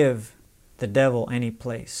not give the devil any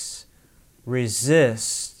place.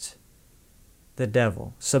 Resist the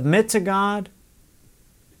devil. Submit to God,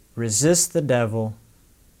 resist the devil,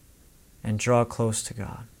 and draw close to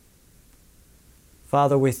God.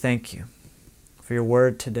 Father, we thank You for Your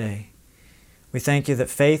Word today. We thank You that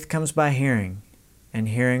faith comes by hearing, and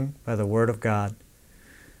hearing by the Word of God.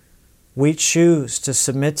 We choose to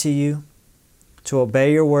submit to You, to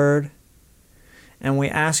obey Your Word, and we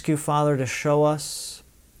ask You, Father, to show us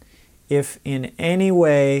if in any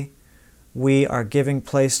way we are giving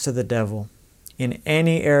place to the devil, in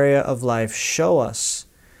any area of life. Show us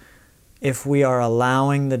if we are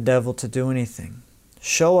allowing the devil to do anything.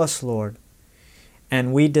 Show us, Lord.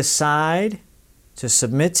 And we decide to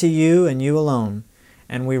submit to You and You alone,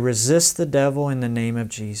 and we resist the devil in the name of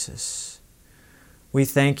Jesus. We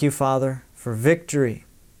thank You, Father, for victory.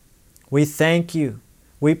 We thank You.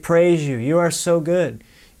 We praise You. You are so good.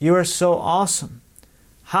 You are so awesome.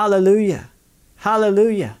 Hallelujah.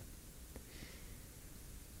 Hallelujah.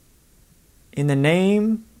 In the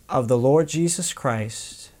name of the Lord Jesus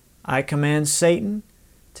Christ, I command Satan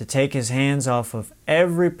to take his hands off of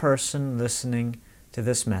every person listening to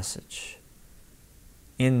this message.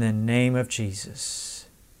 In the name of Jesus,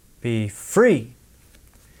 be free.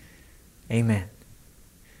 Amen.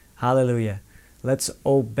 Hallelujah. Let's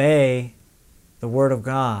obey the Word of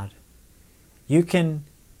God. You can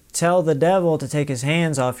tell the devil to take his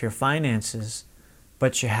hands off your finances,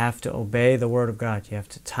 but you have to obey the Word of God. You have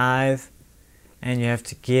to tithe and you have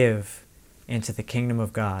to give into the kingdom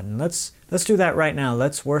of God. And let's do that right now.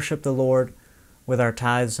 Let's worship the Lord with our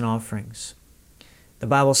tithes and offerings. The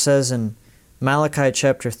Bible says in Malachi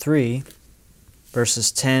chapter 3,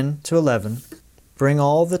 verses 10 to 11, "Bring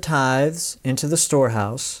all the tithes into the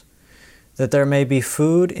storehouse, that there may be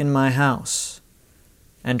food in my house.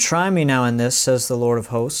 And try me now in this, says the Lord of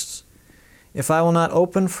hosts, if I will not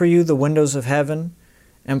open for you the windows of heaven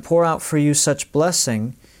and pour out for you such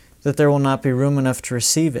blessing that there will not be room enough to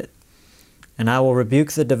receive it. And I will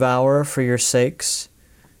rebuke the devourer for your sakes,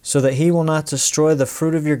 so that he will not destroy the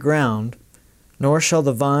fruit of your ground, nor shall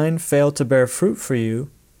the vine fail to bear fruit for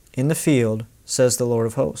you in the field, says the Lord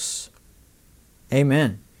of hosts."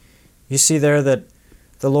 Amen. You see there that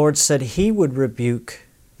the Lord said He would rebuke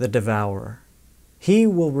the devourer. He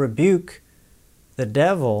will rebuke the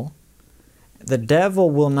devil. The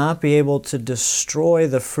devil will not be able to destroy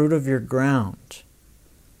the fruit of your ground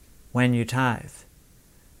when you tithe.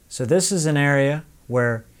 So this is an area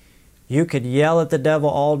where you could yell at the devil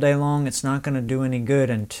all day long. It's not going to do any good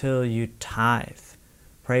until you tithe.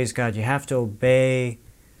 Praise God. You have to obey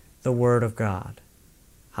the Word of God.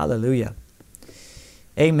 Hallelujah.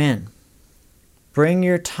 Amen. Bring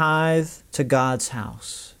your tithe to God's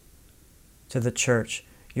house, to the church.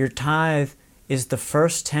 Your tithe is the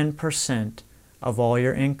first 10% of all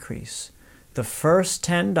your increase. The first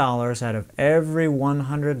 $10 out of every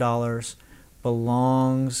 $100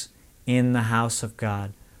 belongs in the house of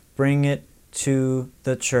God. Bring it to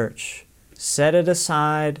the church. Set it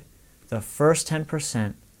aside, the first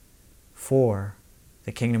 10%, for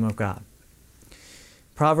the kingdom of God.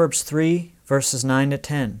 Proverbs 3, verses 9 to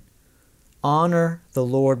 10. "Honor the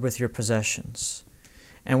Lord with your possessions,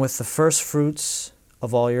 and with the first fruits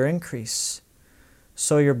of all your increase.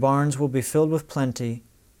 so your barns will be filled with plenty,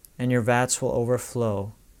 and your vats will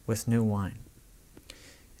overflow with new wine.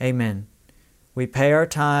 Amen. We pay our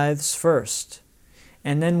tithes first,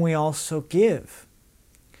 and then we also give.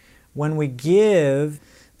 When we give,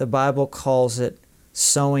 the Bible calls it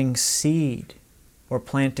sowing seed or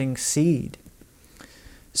planting seed.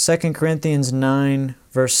 2 Corinthians 9,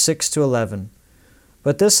 verse 6 to 11.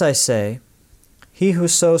 But this I say, he who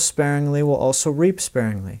sows sparingly will also reap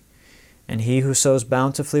sparingly, and he who sows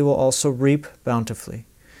bountifully will also reap bountifully.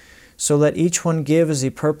 So let each one give as he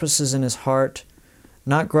purposes in his heart,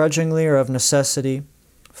 not grudgingly or of necessity,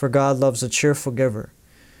 for God loves a cheerful giver.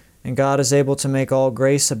 And God is able to make all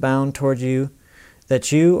grace abound toward you,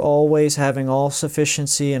 that you, always having all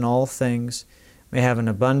sufficiency in all things, may have an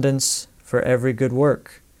abundance for every good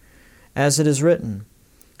work. As it is written,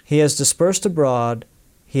 He has dispersed abroad,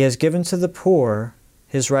 He has given to the poor,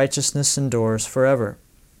 His righteousness endures forever.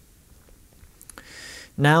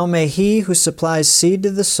 Now may He who supplies seed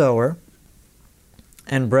to the sower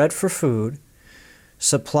and bread for food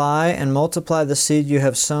supply and multiply the seed you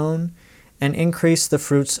have sown and increase the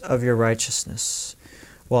fruits of your righteousness,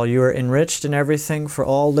 while you are enriched in everything for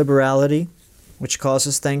all liberality, which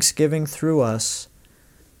causes thanksgiving through us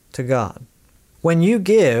to God. When you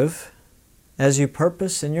give, as you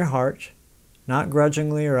purpose in your heart, not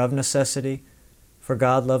grudgingly or of necessity, for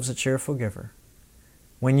God loves a cheerful giver.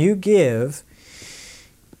 When you give,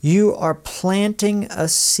 you are planting a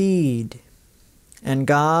seed, and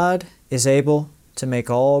God is able to make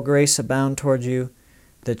all grace abound toward you,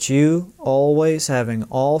 that you, always having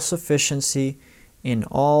all sufficiency in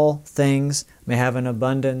all things, may have an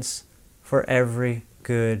abundance for every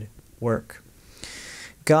good work.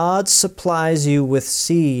 God supplies you with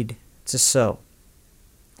seed to sow,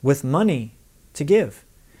 with money to give.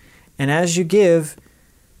 And as you give,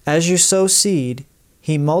 as you sow seed,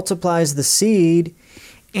 He multiplies the seed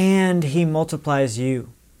and He multiplies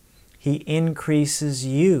you. He increases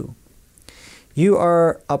you. You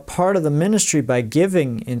are a part of the ministry by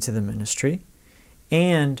giving into the ministry,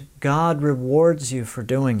 and God rewards you for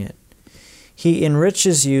doing it. He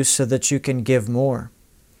enriches you so that you can give more.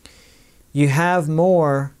 You have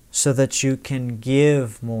more so that you can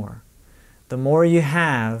give more. The more you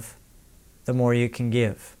have, the more you can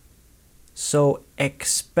give. So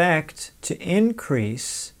expect to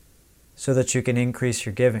increase so that you can increase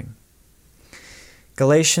your giving.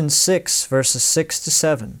 Galatians 6, verses 6 to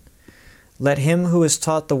 7. Let him who is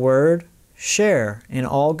taught the word share in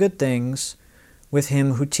all good things with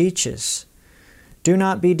him who teaches. Do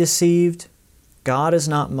not be deceived. God is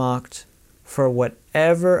not mocked. For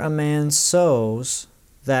whatever a man sows,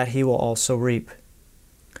 that he will also reap.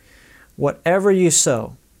 Whatever you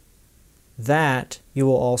sow, that you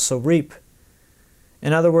will also reap.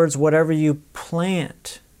 In other words, whatever you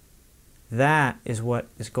plant, that is what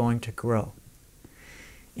is going to grow.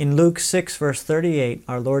 In Luke 6, verse 38,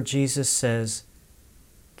 our Lord Jesus says,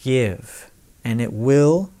 Give, and it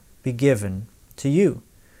will be given to you.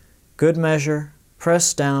 Good measure,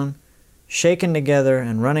 pressed down, shaken together,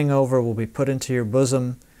 and running over will be put into your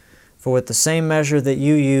bosom. For with the same measure that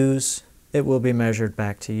you use, it will be measured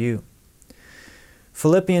back to you.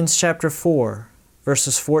 Philippians chapter 4,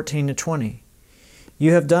 verses 14 to 20.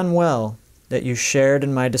 You have done well that you shared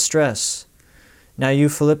in my distress. Now you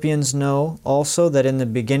Philippians know also that in the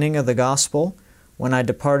beginning of the gospel, when I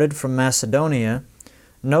departed from Macedonia,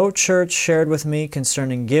 no church shared with me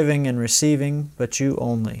concerning giving and receiving, but you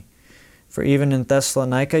only. For even in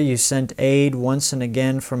Thessalonica you sent aid once and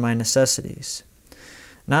again for my necessities.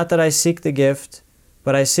 Not that I seek the gift,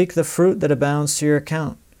 but I seek the fruit that abounds to your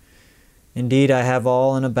account. Indeed, I have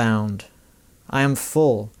all and abound. I am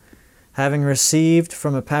full, having received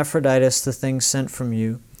from Epaphroditus the things sent from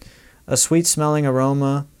you, a sweet-smelling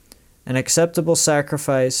aroma, an acceptable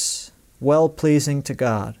sacrifice, well-pleasing to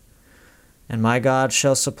God. And my God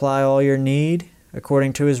shall supply all your need,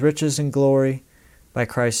 according to His riches and glory, by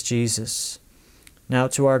Christ Jesus. Now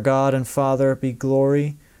to our God and Father be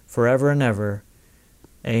glory forever and ever.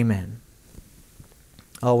 Amen.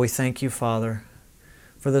 Oh, we thank you, Father,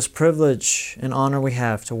 for this privilege and honor we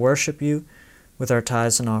have to worship you with our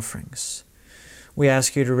tithes and offerings. We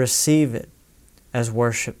ask you to receive it as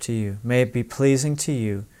worship to you. May it be pleasing to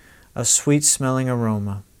you, a sweet-smelling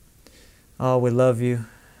aroma. Oh, we love you.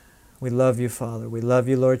 We love you, Father. We love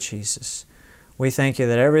you, Lord Jesus. We thank you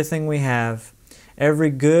that everything we have, every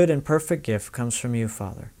good and perfect gift comes from you,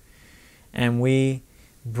 Father. And we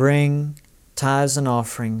bring tithes and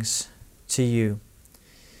offerings to you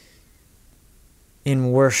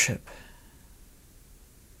in worship.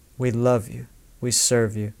 We love you. We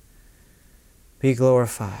serve you. Be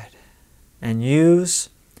glorified. And use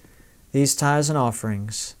these tithes and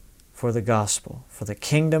offerings for the gospel, for the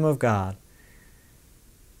kingdom of God.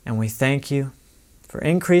 And we thank you for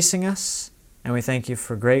increasing us, and we thank you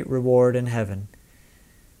for great reward in heaven.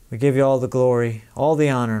 We give you all the glory, all the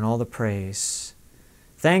honor, and all the praise.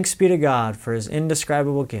 Thanks be to God for His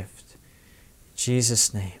indescribable gift. In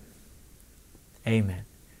Jesus' name, amen.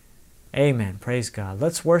 Amen. Praise God.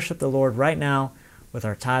 Let's worship the Lord right now with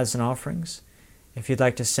our tithes and offerings. If you'd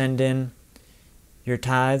like to send in your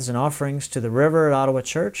tithes and offerings to the River at Ottawa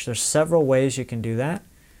Church, there's several ways you can do that.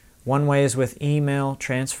 One way is with email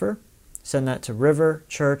transfer. Send that to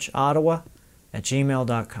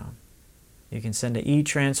riverchurchottawa@gmail.com. You can send an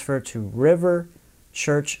e-transfer to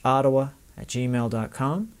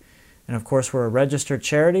riverchurchottawa@gmail.com. And of course, we're a registered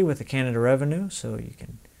charity with the Canada Revenue, so you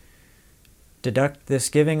can deduct this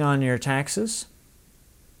giving on your taxes.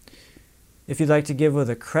 If you'd like to give with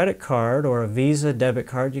a credit card or a Visa debit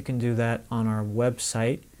card, you can do that on our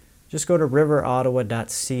website. Just go to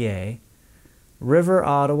riverottawa.ca,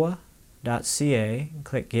 riverottawa.ca, and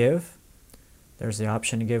click Give. There's the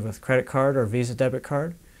option to give with credit card or Visa debit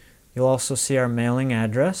card. You'll also see our mailing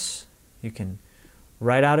address. You can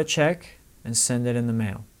write out a check and send it in the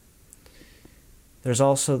mail. There's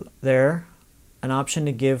also there an option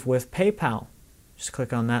to give with PayPal. Just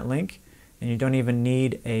click on that link, and you don't even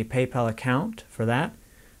need a PayPal account for that.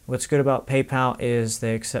 What's good about PayPal is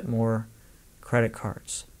they accept more credit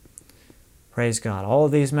cards. Praise God. All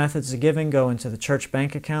of these methods of giving go into the church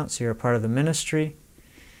bank account, so you're a part of the ministry,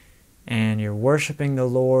 and you're worshiping the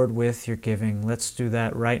Lord with your giving. Let's do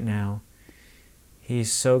that right now.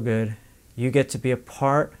 He's so good. You get to be a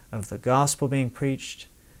part of the gospel being preached,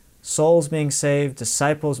 souls being saved,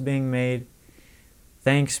 disciples being made.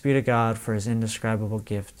 Thanks be to God for His indescribable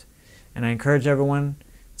gift. And I encourage everyone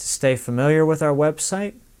to stay familiar with our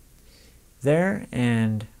website there,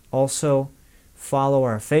 and also follow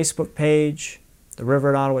our Facebook page, the River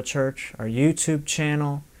at Ottawa Church, our YouTube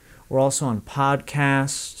channel. We're also on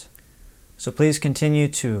podcast. So please continue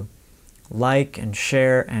to like and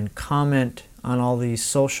share and comment on all these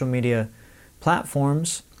social media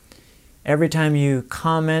platforms. Every time you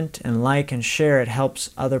comment and like and share, it helps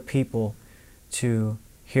other people to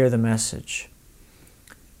hear the message.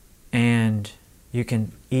 And you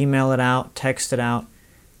can email it out, text it out,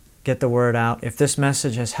 get the word out. If this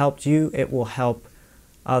message has helped you, it will help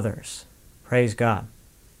others. Praise God.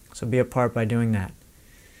 So be a part by doing that.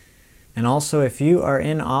 And also, if you are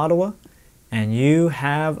in Ottawa and you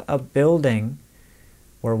have a building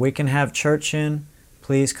where we can have church in,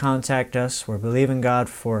 please contact us. We're believing God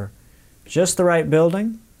for just the right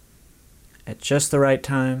building, at just the right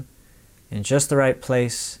time, in just the right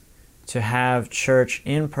place to have church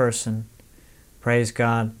in person. Praise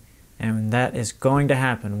God. And that is going to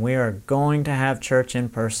happen. We are going to have church in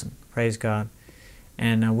person. Praise God.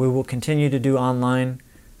 And we will continue to do online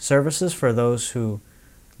services for those who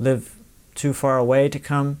live too far away to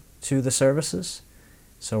come to the services.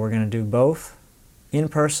 So we're going to do both, in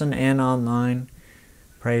person and online.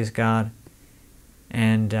 Praise God.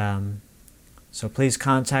 And so please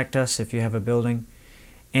contact us if you have a building.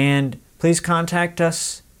 And please contact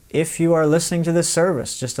us if you are listening to this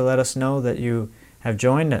service, just to let us know that you have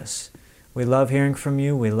joined us. We love hearing from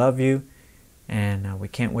you. We love you. And we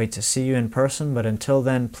can't wait to see you in person. But until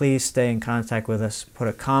then, please stay in contact with us. Put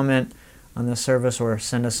a comment on the service or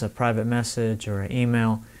send us a private message or an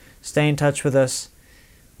email. Stay in touch with us.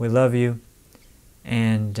 We love you.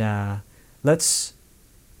 And let's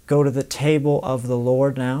go to the table of the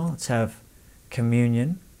Lord now. Let's have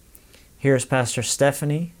communion. Here's Pastor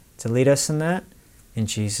Stephanie to lead us in that. In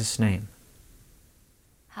Jesus' name.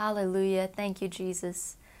 Hallelujah. Thank you,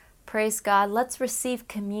 Jesus. Praise God. Let's receive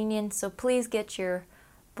communion. So please get your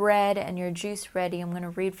bread and your juice ready. I'm going to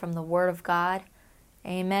read from the Word of God.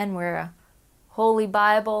 Amen. We're a Holy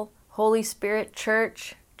Bible, Holy Spirit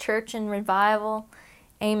church, church in revival.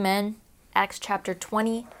 Amen. Acts chapter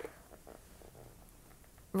 20,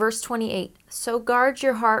 verse 28. So guard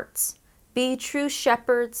your hearts, be true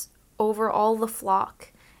shepherds over all the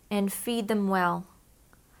flock, and feed them well.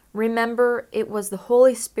 Remember, it was the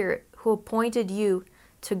Holy Spirit who appointed you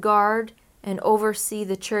to guard and oversee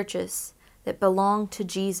the churches that belong to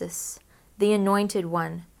Jesus, the Anointed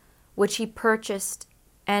One, which He purchased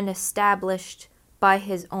and established by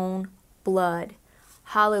His own blood.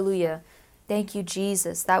 Hallelujah. Thank you,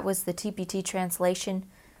 Jesus. That was the TPT translation.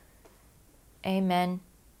 Amen.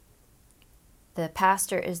 The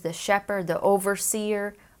pastor is the shepherd, the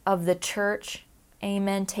overseer of the church.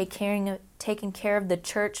 Amen. Taking care of the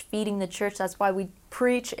church, feeding the church. That's why we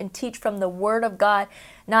preach and teach from the Word of God,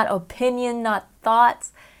 not opinion, not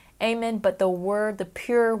thoughts. Amen. But the Word, the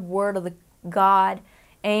pure Word of the God.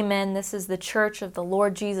 Amen. This is the church of the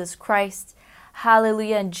Lord Jesus Christ.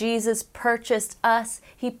 Hallelujah. And Jesus purchased us.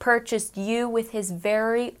 He purchased you with his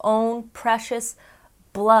very own precious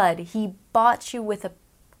blood. He bought you with a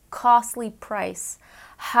costly price.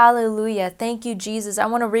 Hallelujah. Thank you, Jesus. I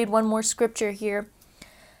want to read one more scripture here.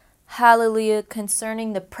 Hallelujah.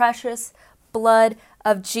 Concerning the precious blood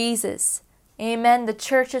of Jesus. Amen. The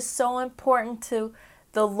church is so important to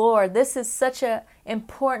the Lord. This is such an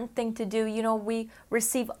important thing to do. You know, we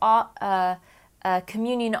receive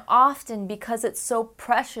communion often because it's so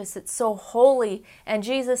precious, it's so holy. And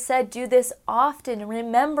Jesus said, do this often in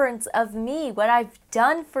remembrance of me, what I've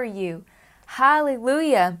done for you.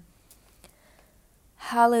 Hallelujah.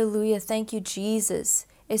 Hallelujah. Thank you, Jesus.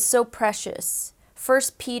 It's so precious. 1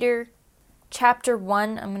 Peter chapter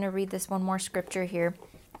 1. I'm going to read this one more scripture here.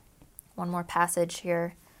 One more passage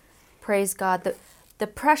here. Praise God. The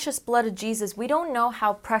precious blood of Jesus. We don't know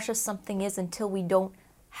how precious something is until we don't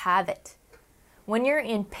have it. When you're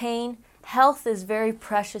in pain, health is very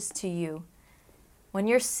precious to you. When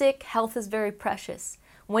you're sick, health is very precious.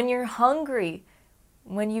 When you're hungry,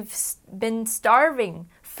 when you've been starving,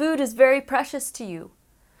 food is very precious to you.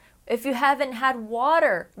 If you haven't had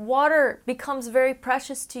water, water becomes very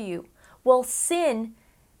precious to you. Well, sin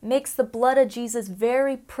makes the blood of Jesus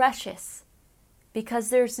very precious because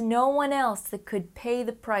there's no one else that could pay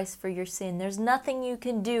the price for your sin. There's nothing you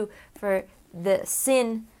can do for the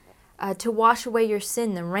sin to wash away your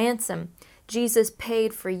sin, the ransom Jesus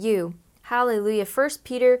paid for you. Hallelujah. 1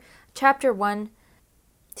 Peter chapter 1,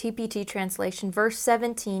 TPT translation, verse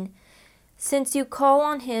 17. Since you call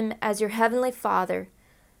on him as your heavenly Father,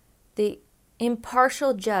 the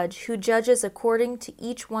impartial judge who judges according to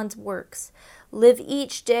each one's works, live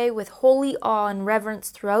each day with holy awe and reverence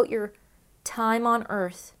throughout your time on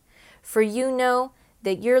earth. For you know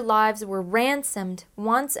that your lives were ransomed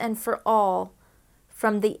once and for all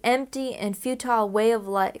from the empty and futile way of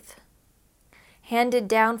life, handed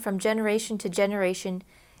down from generation to generation.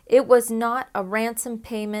 It was not a ransom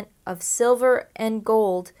payment of silver and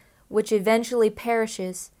gold, which eventually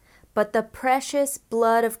perishes, but the precious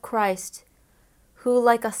blood of Christ, who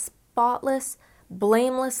like a spotless,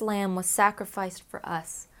 blameless lamb was sacrificed for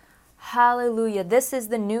us. Hallelujah. This is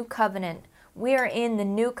the new covenant. We are in the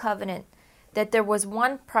new covenant, that there was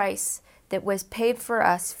one price that was paid for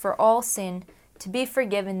us for all sin, to be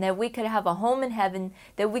forgiven, that we could have a home in heaven,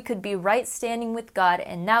 that we could be right standing with God,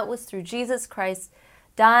 and that was through Jesus Christ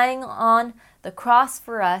dying on the cross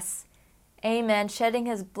for us. Amen. Shedding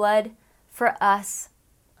his blood for us.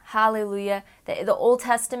 Hallelujah. The Old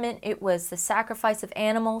Testament, it was the sacrifice of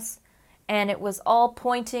animals, and it was all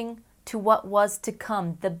pointing to what was to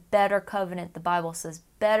come, the better covenant. The Bible says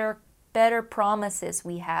better promises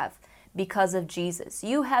we have because of Jesus.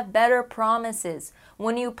 You have better promises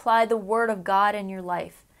when you apply the word of God in your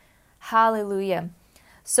life. Hallelujah.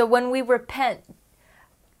 So when we repent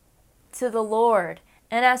to the Lord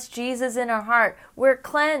and ask Jesus in our heart, we're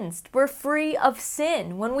cleansed. We're free of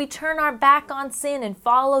sin. When we turn our back on sin and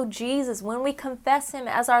follow Jesus, when we confess him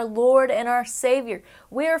as our Lord and our Savior,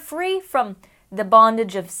 we are free from the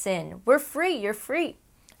bondage of sin. We're free. You're free.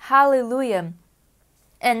 Hallelujah.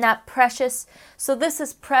 And that precious, so this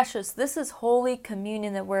is precious. This is Holy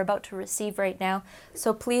Communion that we're about to receive right now.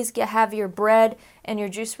 So please have your bread and your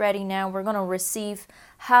juice ready now. We're going to receive.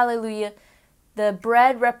 Hallelujah. The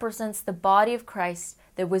bread represents the body of Christ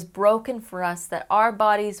that was broken for us, that our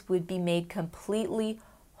bodies would be made completely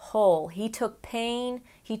whole. He took pain,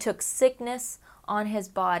 he took sickness on his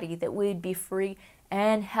body, that we would be free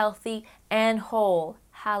and healthy and whole.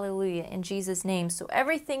 Hallelujah, in Jesus' name. So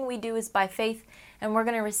everything we do is by faith, and we're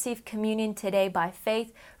going to receive communion today by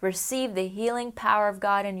faith. Receive the healing power of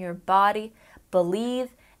God in your body. Believe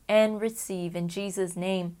and receive in Jesus'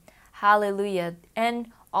 name. Hallelujah.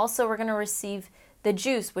 And also we're going to receive the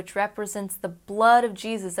juice, which represents the blood of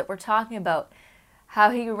Jesus that we're talking about.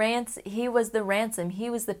 How he was the ransom. He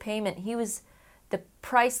was the payment. He was the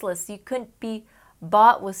priceless. You couldn't be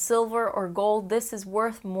bought with silver or gold. This is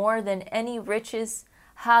worth more than any riches.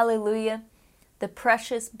 Hallelujah. The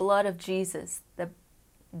precious blood of Jesus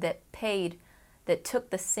that paid, that took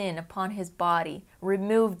the sin upon his body,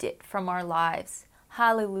 removed it from our lives.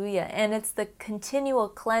 Hallelujah. And it's the continual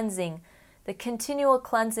cleansing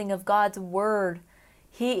of God's word.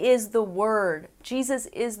 He is the word. Jesus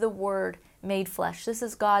is the word made flesh. This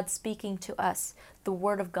is God speaking to us, the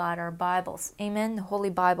word of God, our Bibles. Amen. The Holy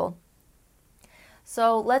Bible.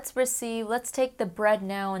 So let's take the bread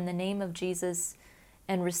now in the name of Jesus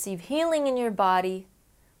and receive healing in your body.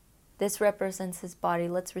 This represents his body.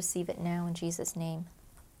 Let's receive it now in Jesus' name.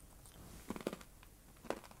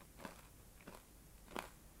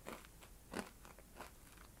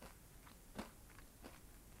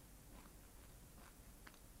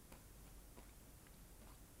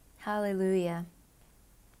 Hallelujah.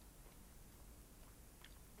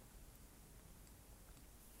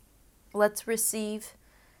 Let's receive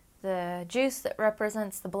the juice that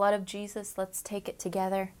represents the blood of Jesus. Let's take it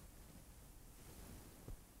together.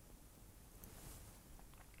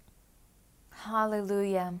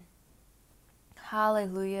 Hallelujah.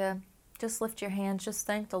 Hallelujah. Just lift your hands. Just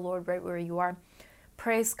thank the Lord right where you are.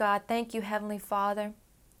 Praise God. Thank you, Heavenly Father,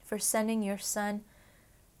 for sending your Son,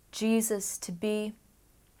 Jesus, to be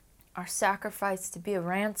our sacrifice, to be a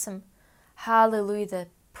ransom. Hallelujah. The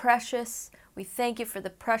precious, we thank you for the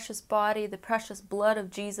precious body, the precious blood of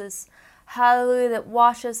Jesus. Hallelujah, that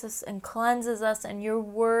washes us and cleanses us, and your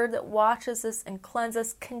word that washes us and cleanses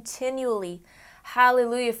us continually.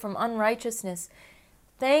 Hallelujah, from unrighteousness.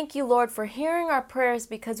 Thank you, Lord, for hearing our prayers,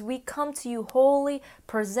 because we come to you holy,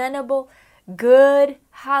 presentable, good.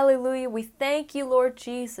 Hallelujah. We thank you, Lord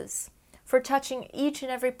Jesus, for touching each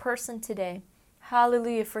and every person today.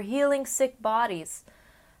 Hallelujah, for healing sick bodies.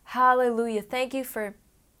 Hallelujah. Thank you for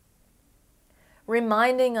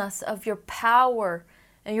reminding us of your power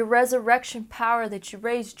and your resurrection power, that you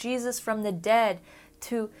raised Jesus from the dead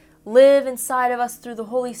to live inside of us through the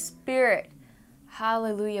Holy Spirit.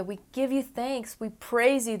 Hallelujah. We give you thanks. We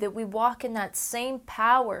praise you that we walk in that same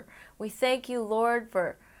power. We thank you, Lord,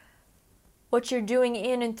 for what you're doing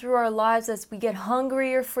in and through our lives as we get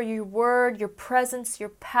hungrier for your word, your presence, your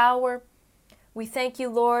power. We thank you,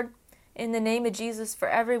 Lord, in the name of Jesus, for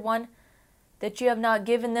everyone, that you have not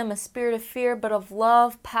given them a spirit of fear, but of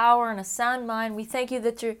love, power, and a sound mind. We thank you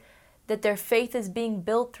that their faith is being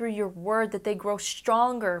built through your word, that they grow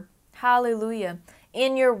stronger. Hallelujah.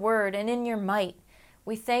 In your word and in your might.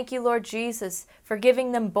 We thank you, Lord Jesus, for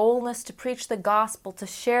giving them boldness to preach the gospel, to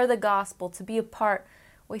share the gospel, to be a part.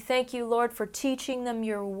 We thank you, Lord, for teaching them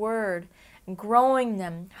your word and growing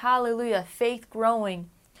them. Hallelujah. Faith growing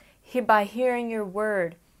by hearing your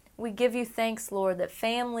word. We give you thanks, Lord, that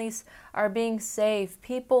families are being saved.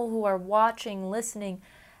 People who are watching, listening,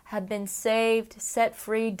 have been saved, set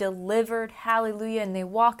free, delivered. Hallelujah. And they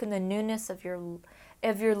walk in the newness of your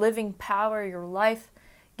living power, your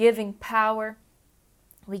life-giving power.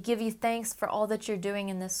 We give you thanks for all that you're doing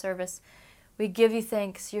in this service. We give you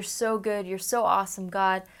thanks. You're so good. You're so awesome,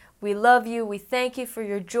 God. We love you. We thank you for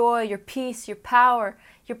your joy, your peace, your power.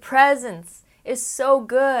 Your presence is so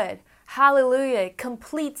good. Hallelujah. It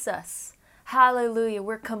completes us. Hallelujah.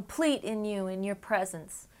 We're complete in you, in your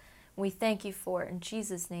presence. We thank you for it in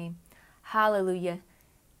Jesus' name. Hallelujah.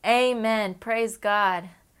 Amen. Praise God.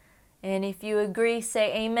 And if you agree,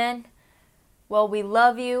 say amen. Well, we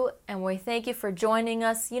love you and we thank you for joining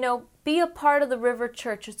us. Be a part of the River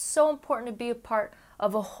Church. It's so important to be a part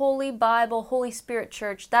of a Holy Bible, Holy Spirit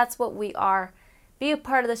church. That's what we are. Be a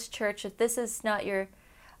part of this church. If this is not your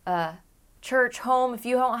church home, if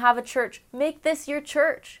you don't have a church, make this your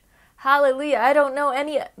church. Hallelujah. I don't know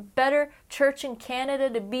any better church in Canada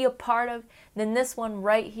to be a part of than this one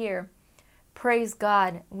right here. Praise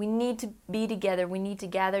God. We need to be together. We need to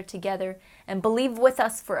gather together and believe with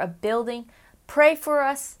us for a building. Pray for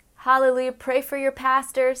us. Hallelujah. Pray for your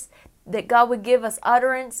pastors, that God would give us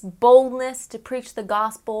utterance, boldness to preach the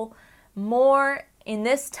gospel more in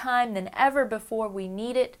this time than ever before. We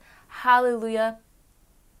need it. Hallelujah.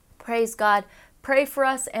 Praise God. Pray for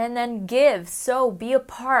us and then give. So be a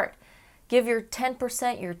part. Give your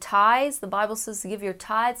 10%, your tithes. The Bible says to give your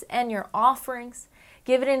tithes and your offerings.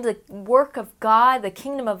 Give it into the work of God, the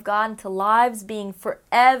kingdom of God, into lives being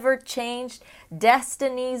forever changed,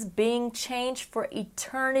 destinies being changed for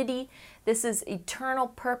eternity. This is eternal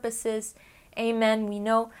purposes. Amen. We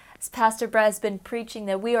know, as Pastor Brad has been preaching,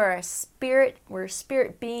 that we are a spirit. We're a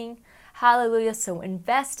spirit being. Hallelujah. So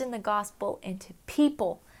invest in the gospel into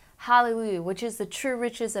people. Hallelujah. Which is the true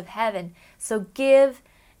riches of heaven. So give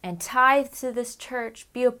and tithe to this church.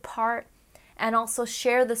 Be a part. And also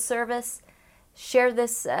share the service. Share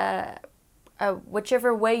this,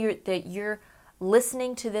 whichever way that you're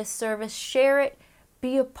listening to this service. Share it.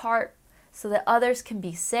 Be a part so that others can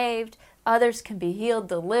be saved. Others can be healed,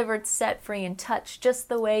 delivered, set free, and touched just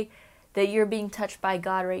the way that you're being touched by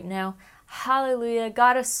God right now. Hallelujah.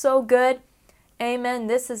 God is so good. Amen.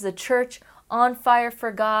 This is a church on fire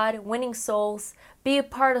for God, winning souls. Be a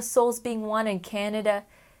part of souls being won in Canada.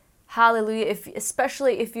 Hallelujah.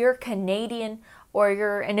 Especially if you're Canadian or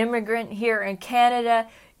you're an immigrant here in Canada,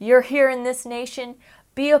 you're here in this nation,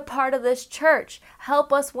 be a part of this church.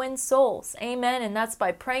 Help us win souls. Amen. And that's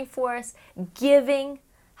by praying for us, giving,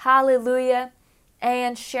 hallelujah,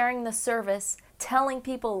 and sharing the service, telling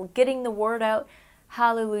people, getting the word out,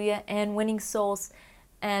 hallelujah, and winning souls.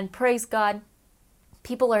 And praise God,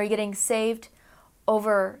 people are getting saved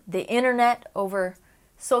over the internet, over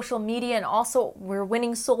social media, and also we're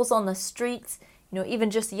winning souls on the streets.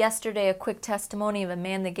 Even just yesterday, a quick testimony of a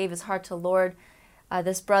man that gave his heart to the Lord.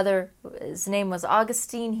 This brother, his name was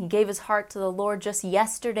Augustine. He gave his heart to the Lord just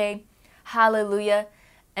yesterday. Hallelujah.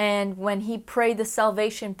 And when he prayed the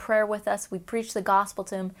salvation prayer with us, we preached the gospel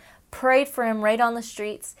to him, prayed for him right on the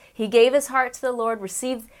streets. He gave his heart to the Lord,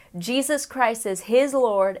 received Jesus Christ as his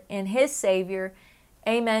Lord and his Savior.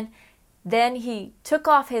 Amen. Then he took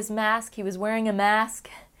off his mask. He was wearing a mask.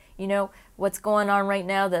 What's going on right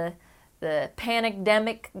now, the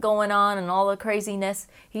pandemic going on and all the craziness.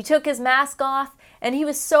 He took his mask off and he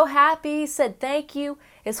was so happy. He said, "Thank you."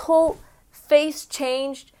 His whole face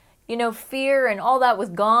changed. Fear and all that was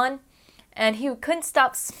gone. And he couldn't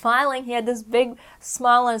stop smiling. He had this big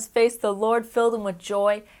smile on his face. The Lord filled him with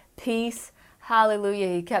joy, peace. Hallelujah.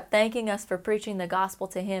 He kept thanking us for preaching the gospel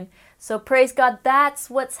to him. So praise God. That's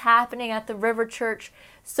what's happening at the River Church.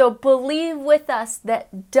 So believe with us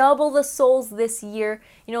that double the souls this year.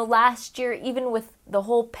 Last year, even with the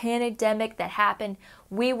whole pandemic that happened,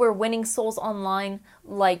 we were winning souls online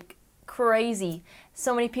like crazy.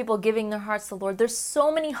 So many people giving their hearts to the Lord. There's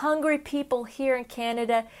so many hungry people here in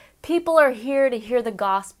Canada. People are here to hear the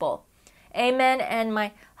gospel. Amen. And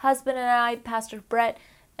my husband and I, Pastor Brett,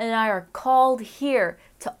 and I are called here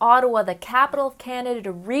to Ottawa, the capital of Canada,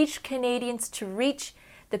 to reach Canadians, to reach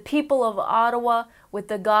the people of Ottawa with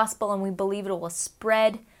the gospel, and we believe it will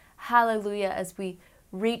spread. Hallelujah, as we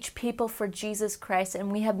reach people for Jesus Christ.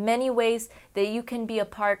 And we have many ways that you can be a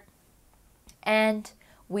part, and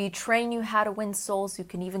we train you how to win souls. You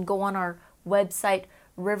can even go on our website,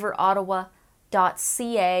 riverottawa.ca,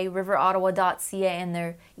 and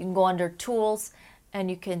there you can go under tools, and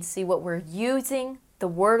you can see what we're using. The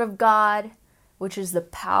Word of God, which is the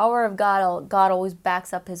power of God. God always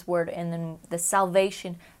backs up His Word. And then the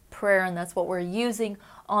salvation prayer, and that's what we're using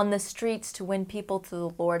on the streets to win people to the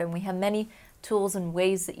Lord. And we have many tools and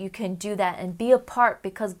ways that you can do that and be a part,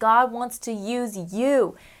 because God wants to use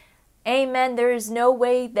you. Amen. There is no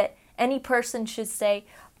way that any person should say,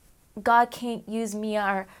 "God can't use me,"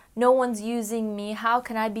 or "No one's using me. How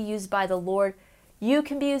can I be used by the Lord?" You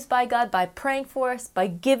can be used by God by praying for us, by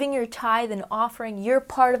giving your tithe and offering. You're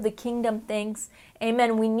part of the kingdom things.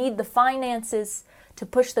 Amen. We need the finances to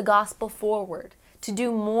push the gospel forward, to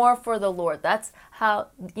do more for the Lord. That's how,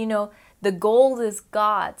 the gold is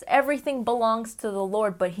God's. Everything belongs to the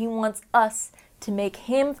Lord, but He wants us to make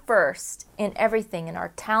Him first in everything, in our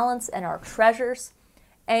talents and our treasures.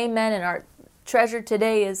 Amen. And our treasure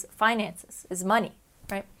today is finances, is money,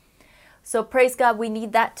 right? So praise God, we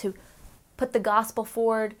need that to put the gospel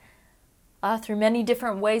forward through many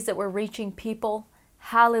different ways that we're reaching people.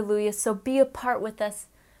 Hallelujah. So be a part with us.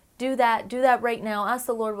 Do that right now. Ask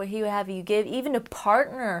the Lord what He would have you give, even to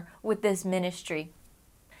partner with this ministry.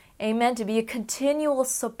 Amen. To be a continual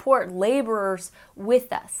support, laborers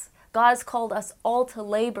with us. God has called us all to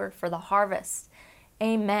labor for the harvest.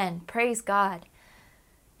 Amen. Praise God.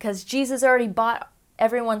 Because Jesus already bought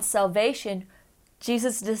everyone's salvation.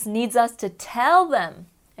 Jesus just needs us to tell them.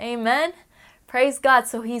 Amen. Praise God.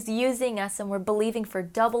 So He's using us, and we're believing for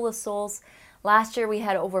double the souls. Last year we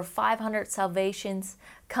had over 500 salvations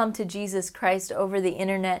come to Jesus Christ over the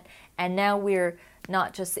internet. And now we're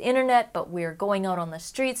not just the internet, but we're going out on the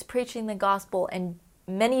streets preaching the gospel, and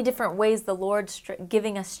many different ways the Lord's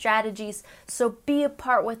giving us strategies. So be a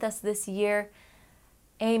part with us this year.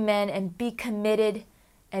 Amen. And be committed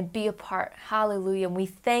and be a part. Hallelujah. And we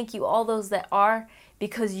thank you, all those that are,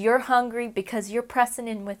 because you're hungry, because you're pressing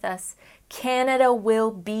in with us. Canada will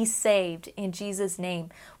be saved in Jesus' name.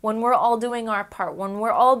 When we're all doing our part, when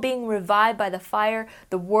we're all being revived by the fire,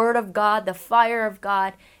 the Word of God, the fire of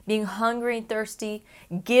God, being hungry and thirsty,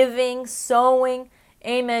 giving, sowing.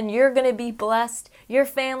 Amen. You're going to be blessed. Your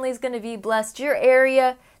family's going to be blessed. Your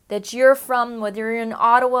area that you're from, whether you're in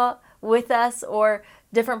Ottawa with us or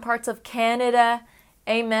different parts of Canada,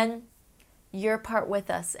 amen, you're part with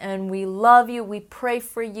us. And we love you. We pray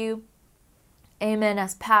for you. Amen.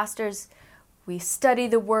 As pastors, we study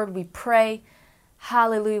the Word. We pray.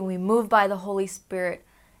 Hallelujah. We move by the Holy Spirit.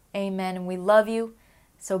 Amen. And we love you.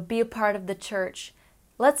 So be a part of the church.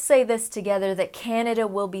 Let's say this together, that Canada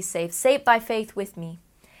will be saved. Say it by faith with me.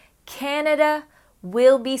 Canada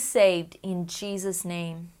will be saved in Jesus'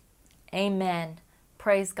 name. Amen.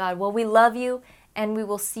 Praise God. Well, we love you, and we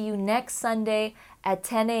will see you next Sunday at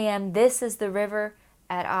 10 a.m. This is the River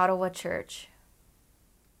at Ottawa Church.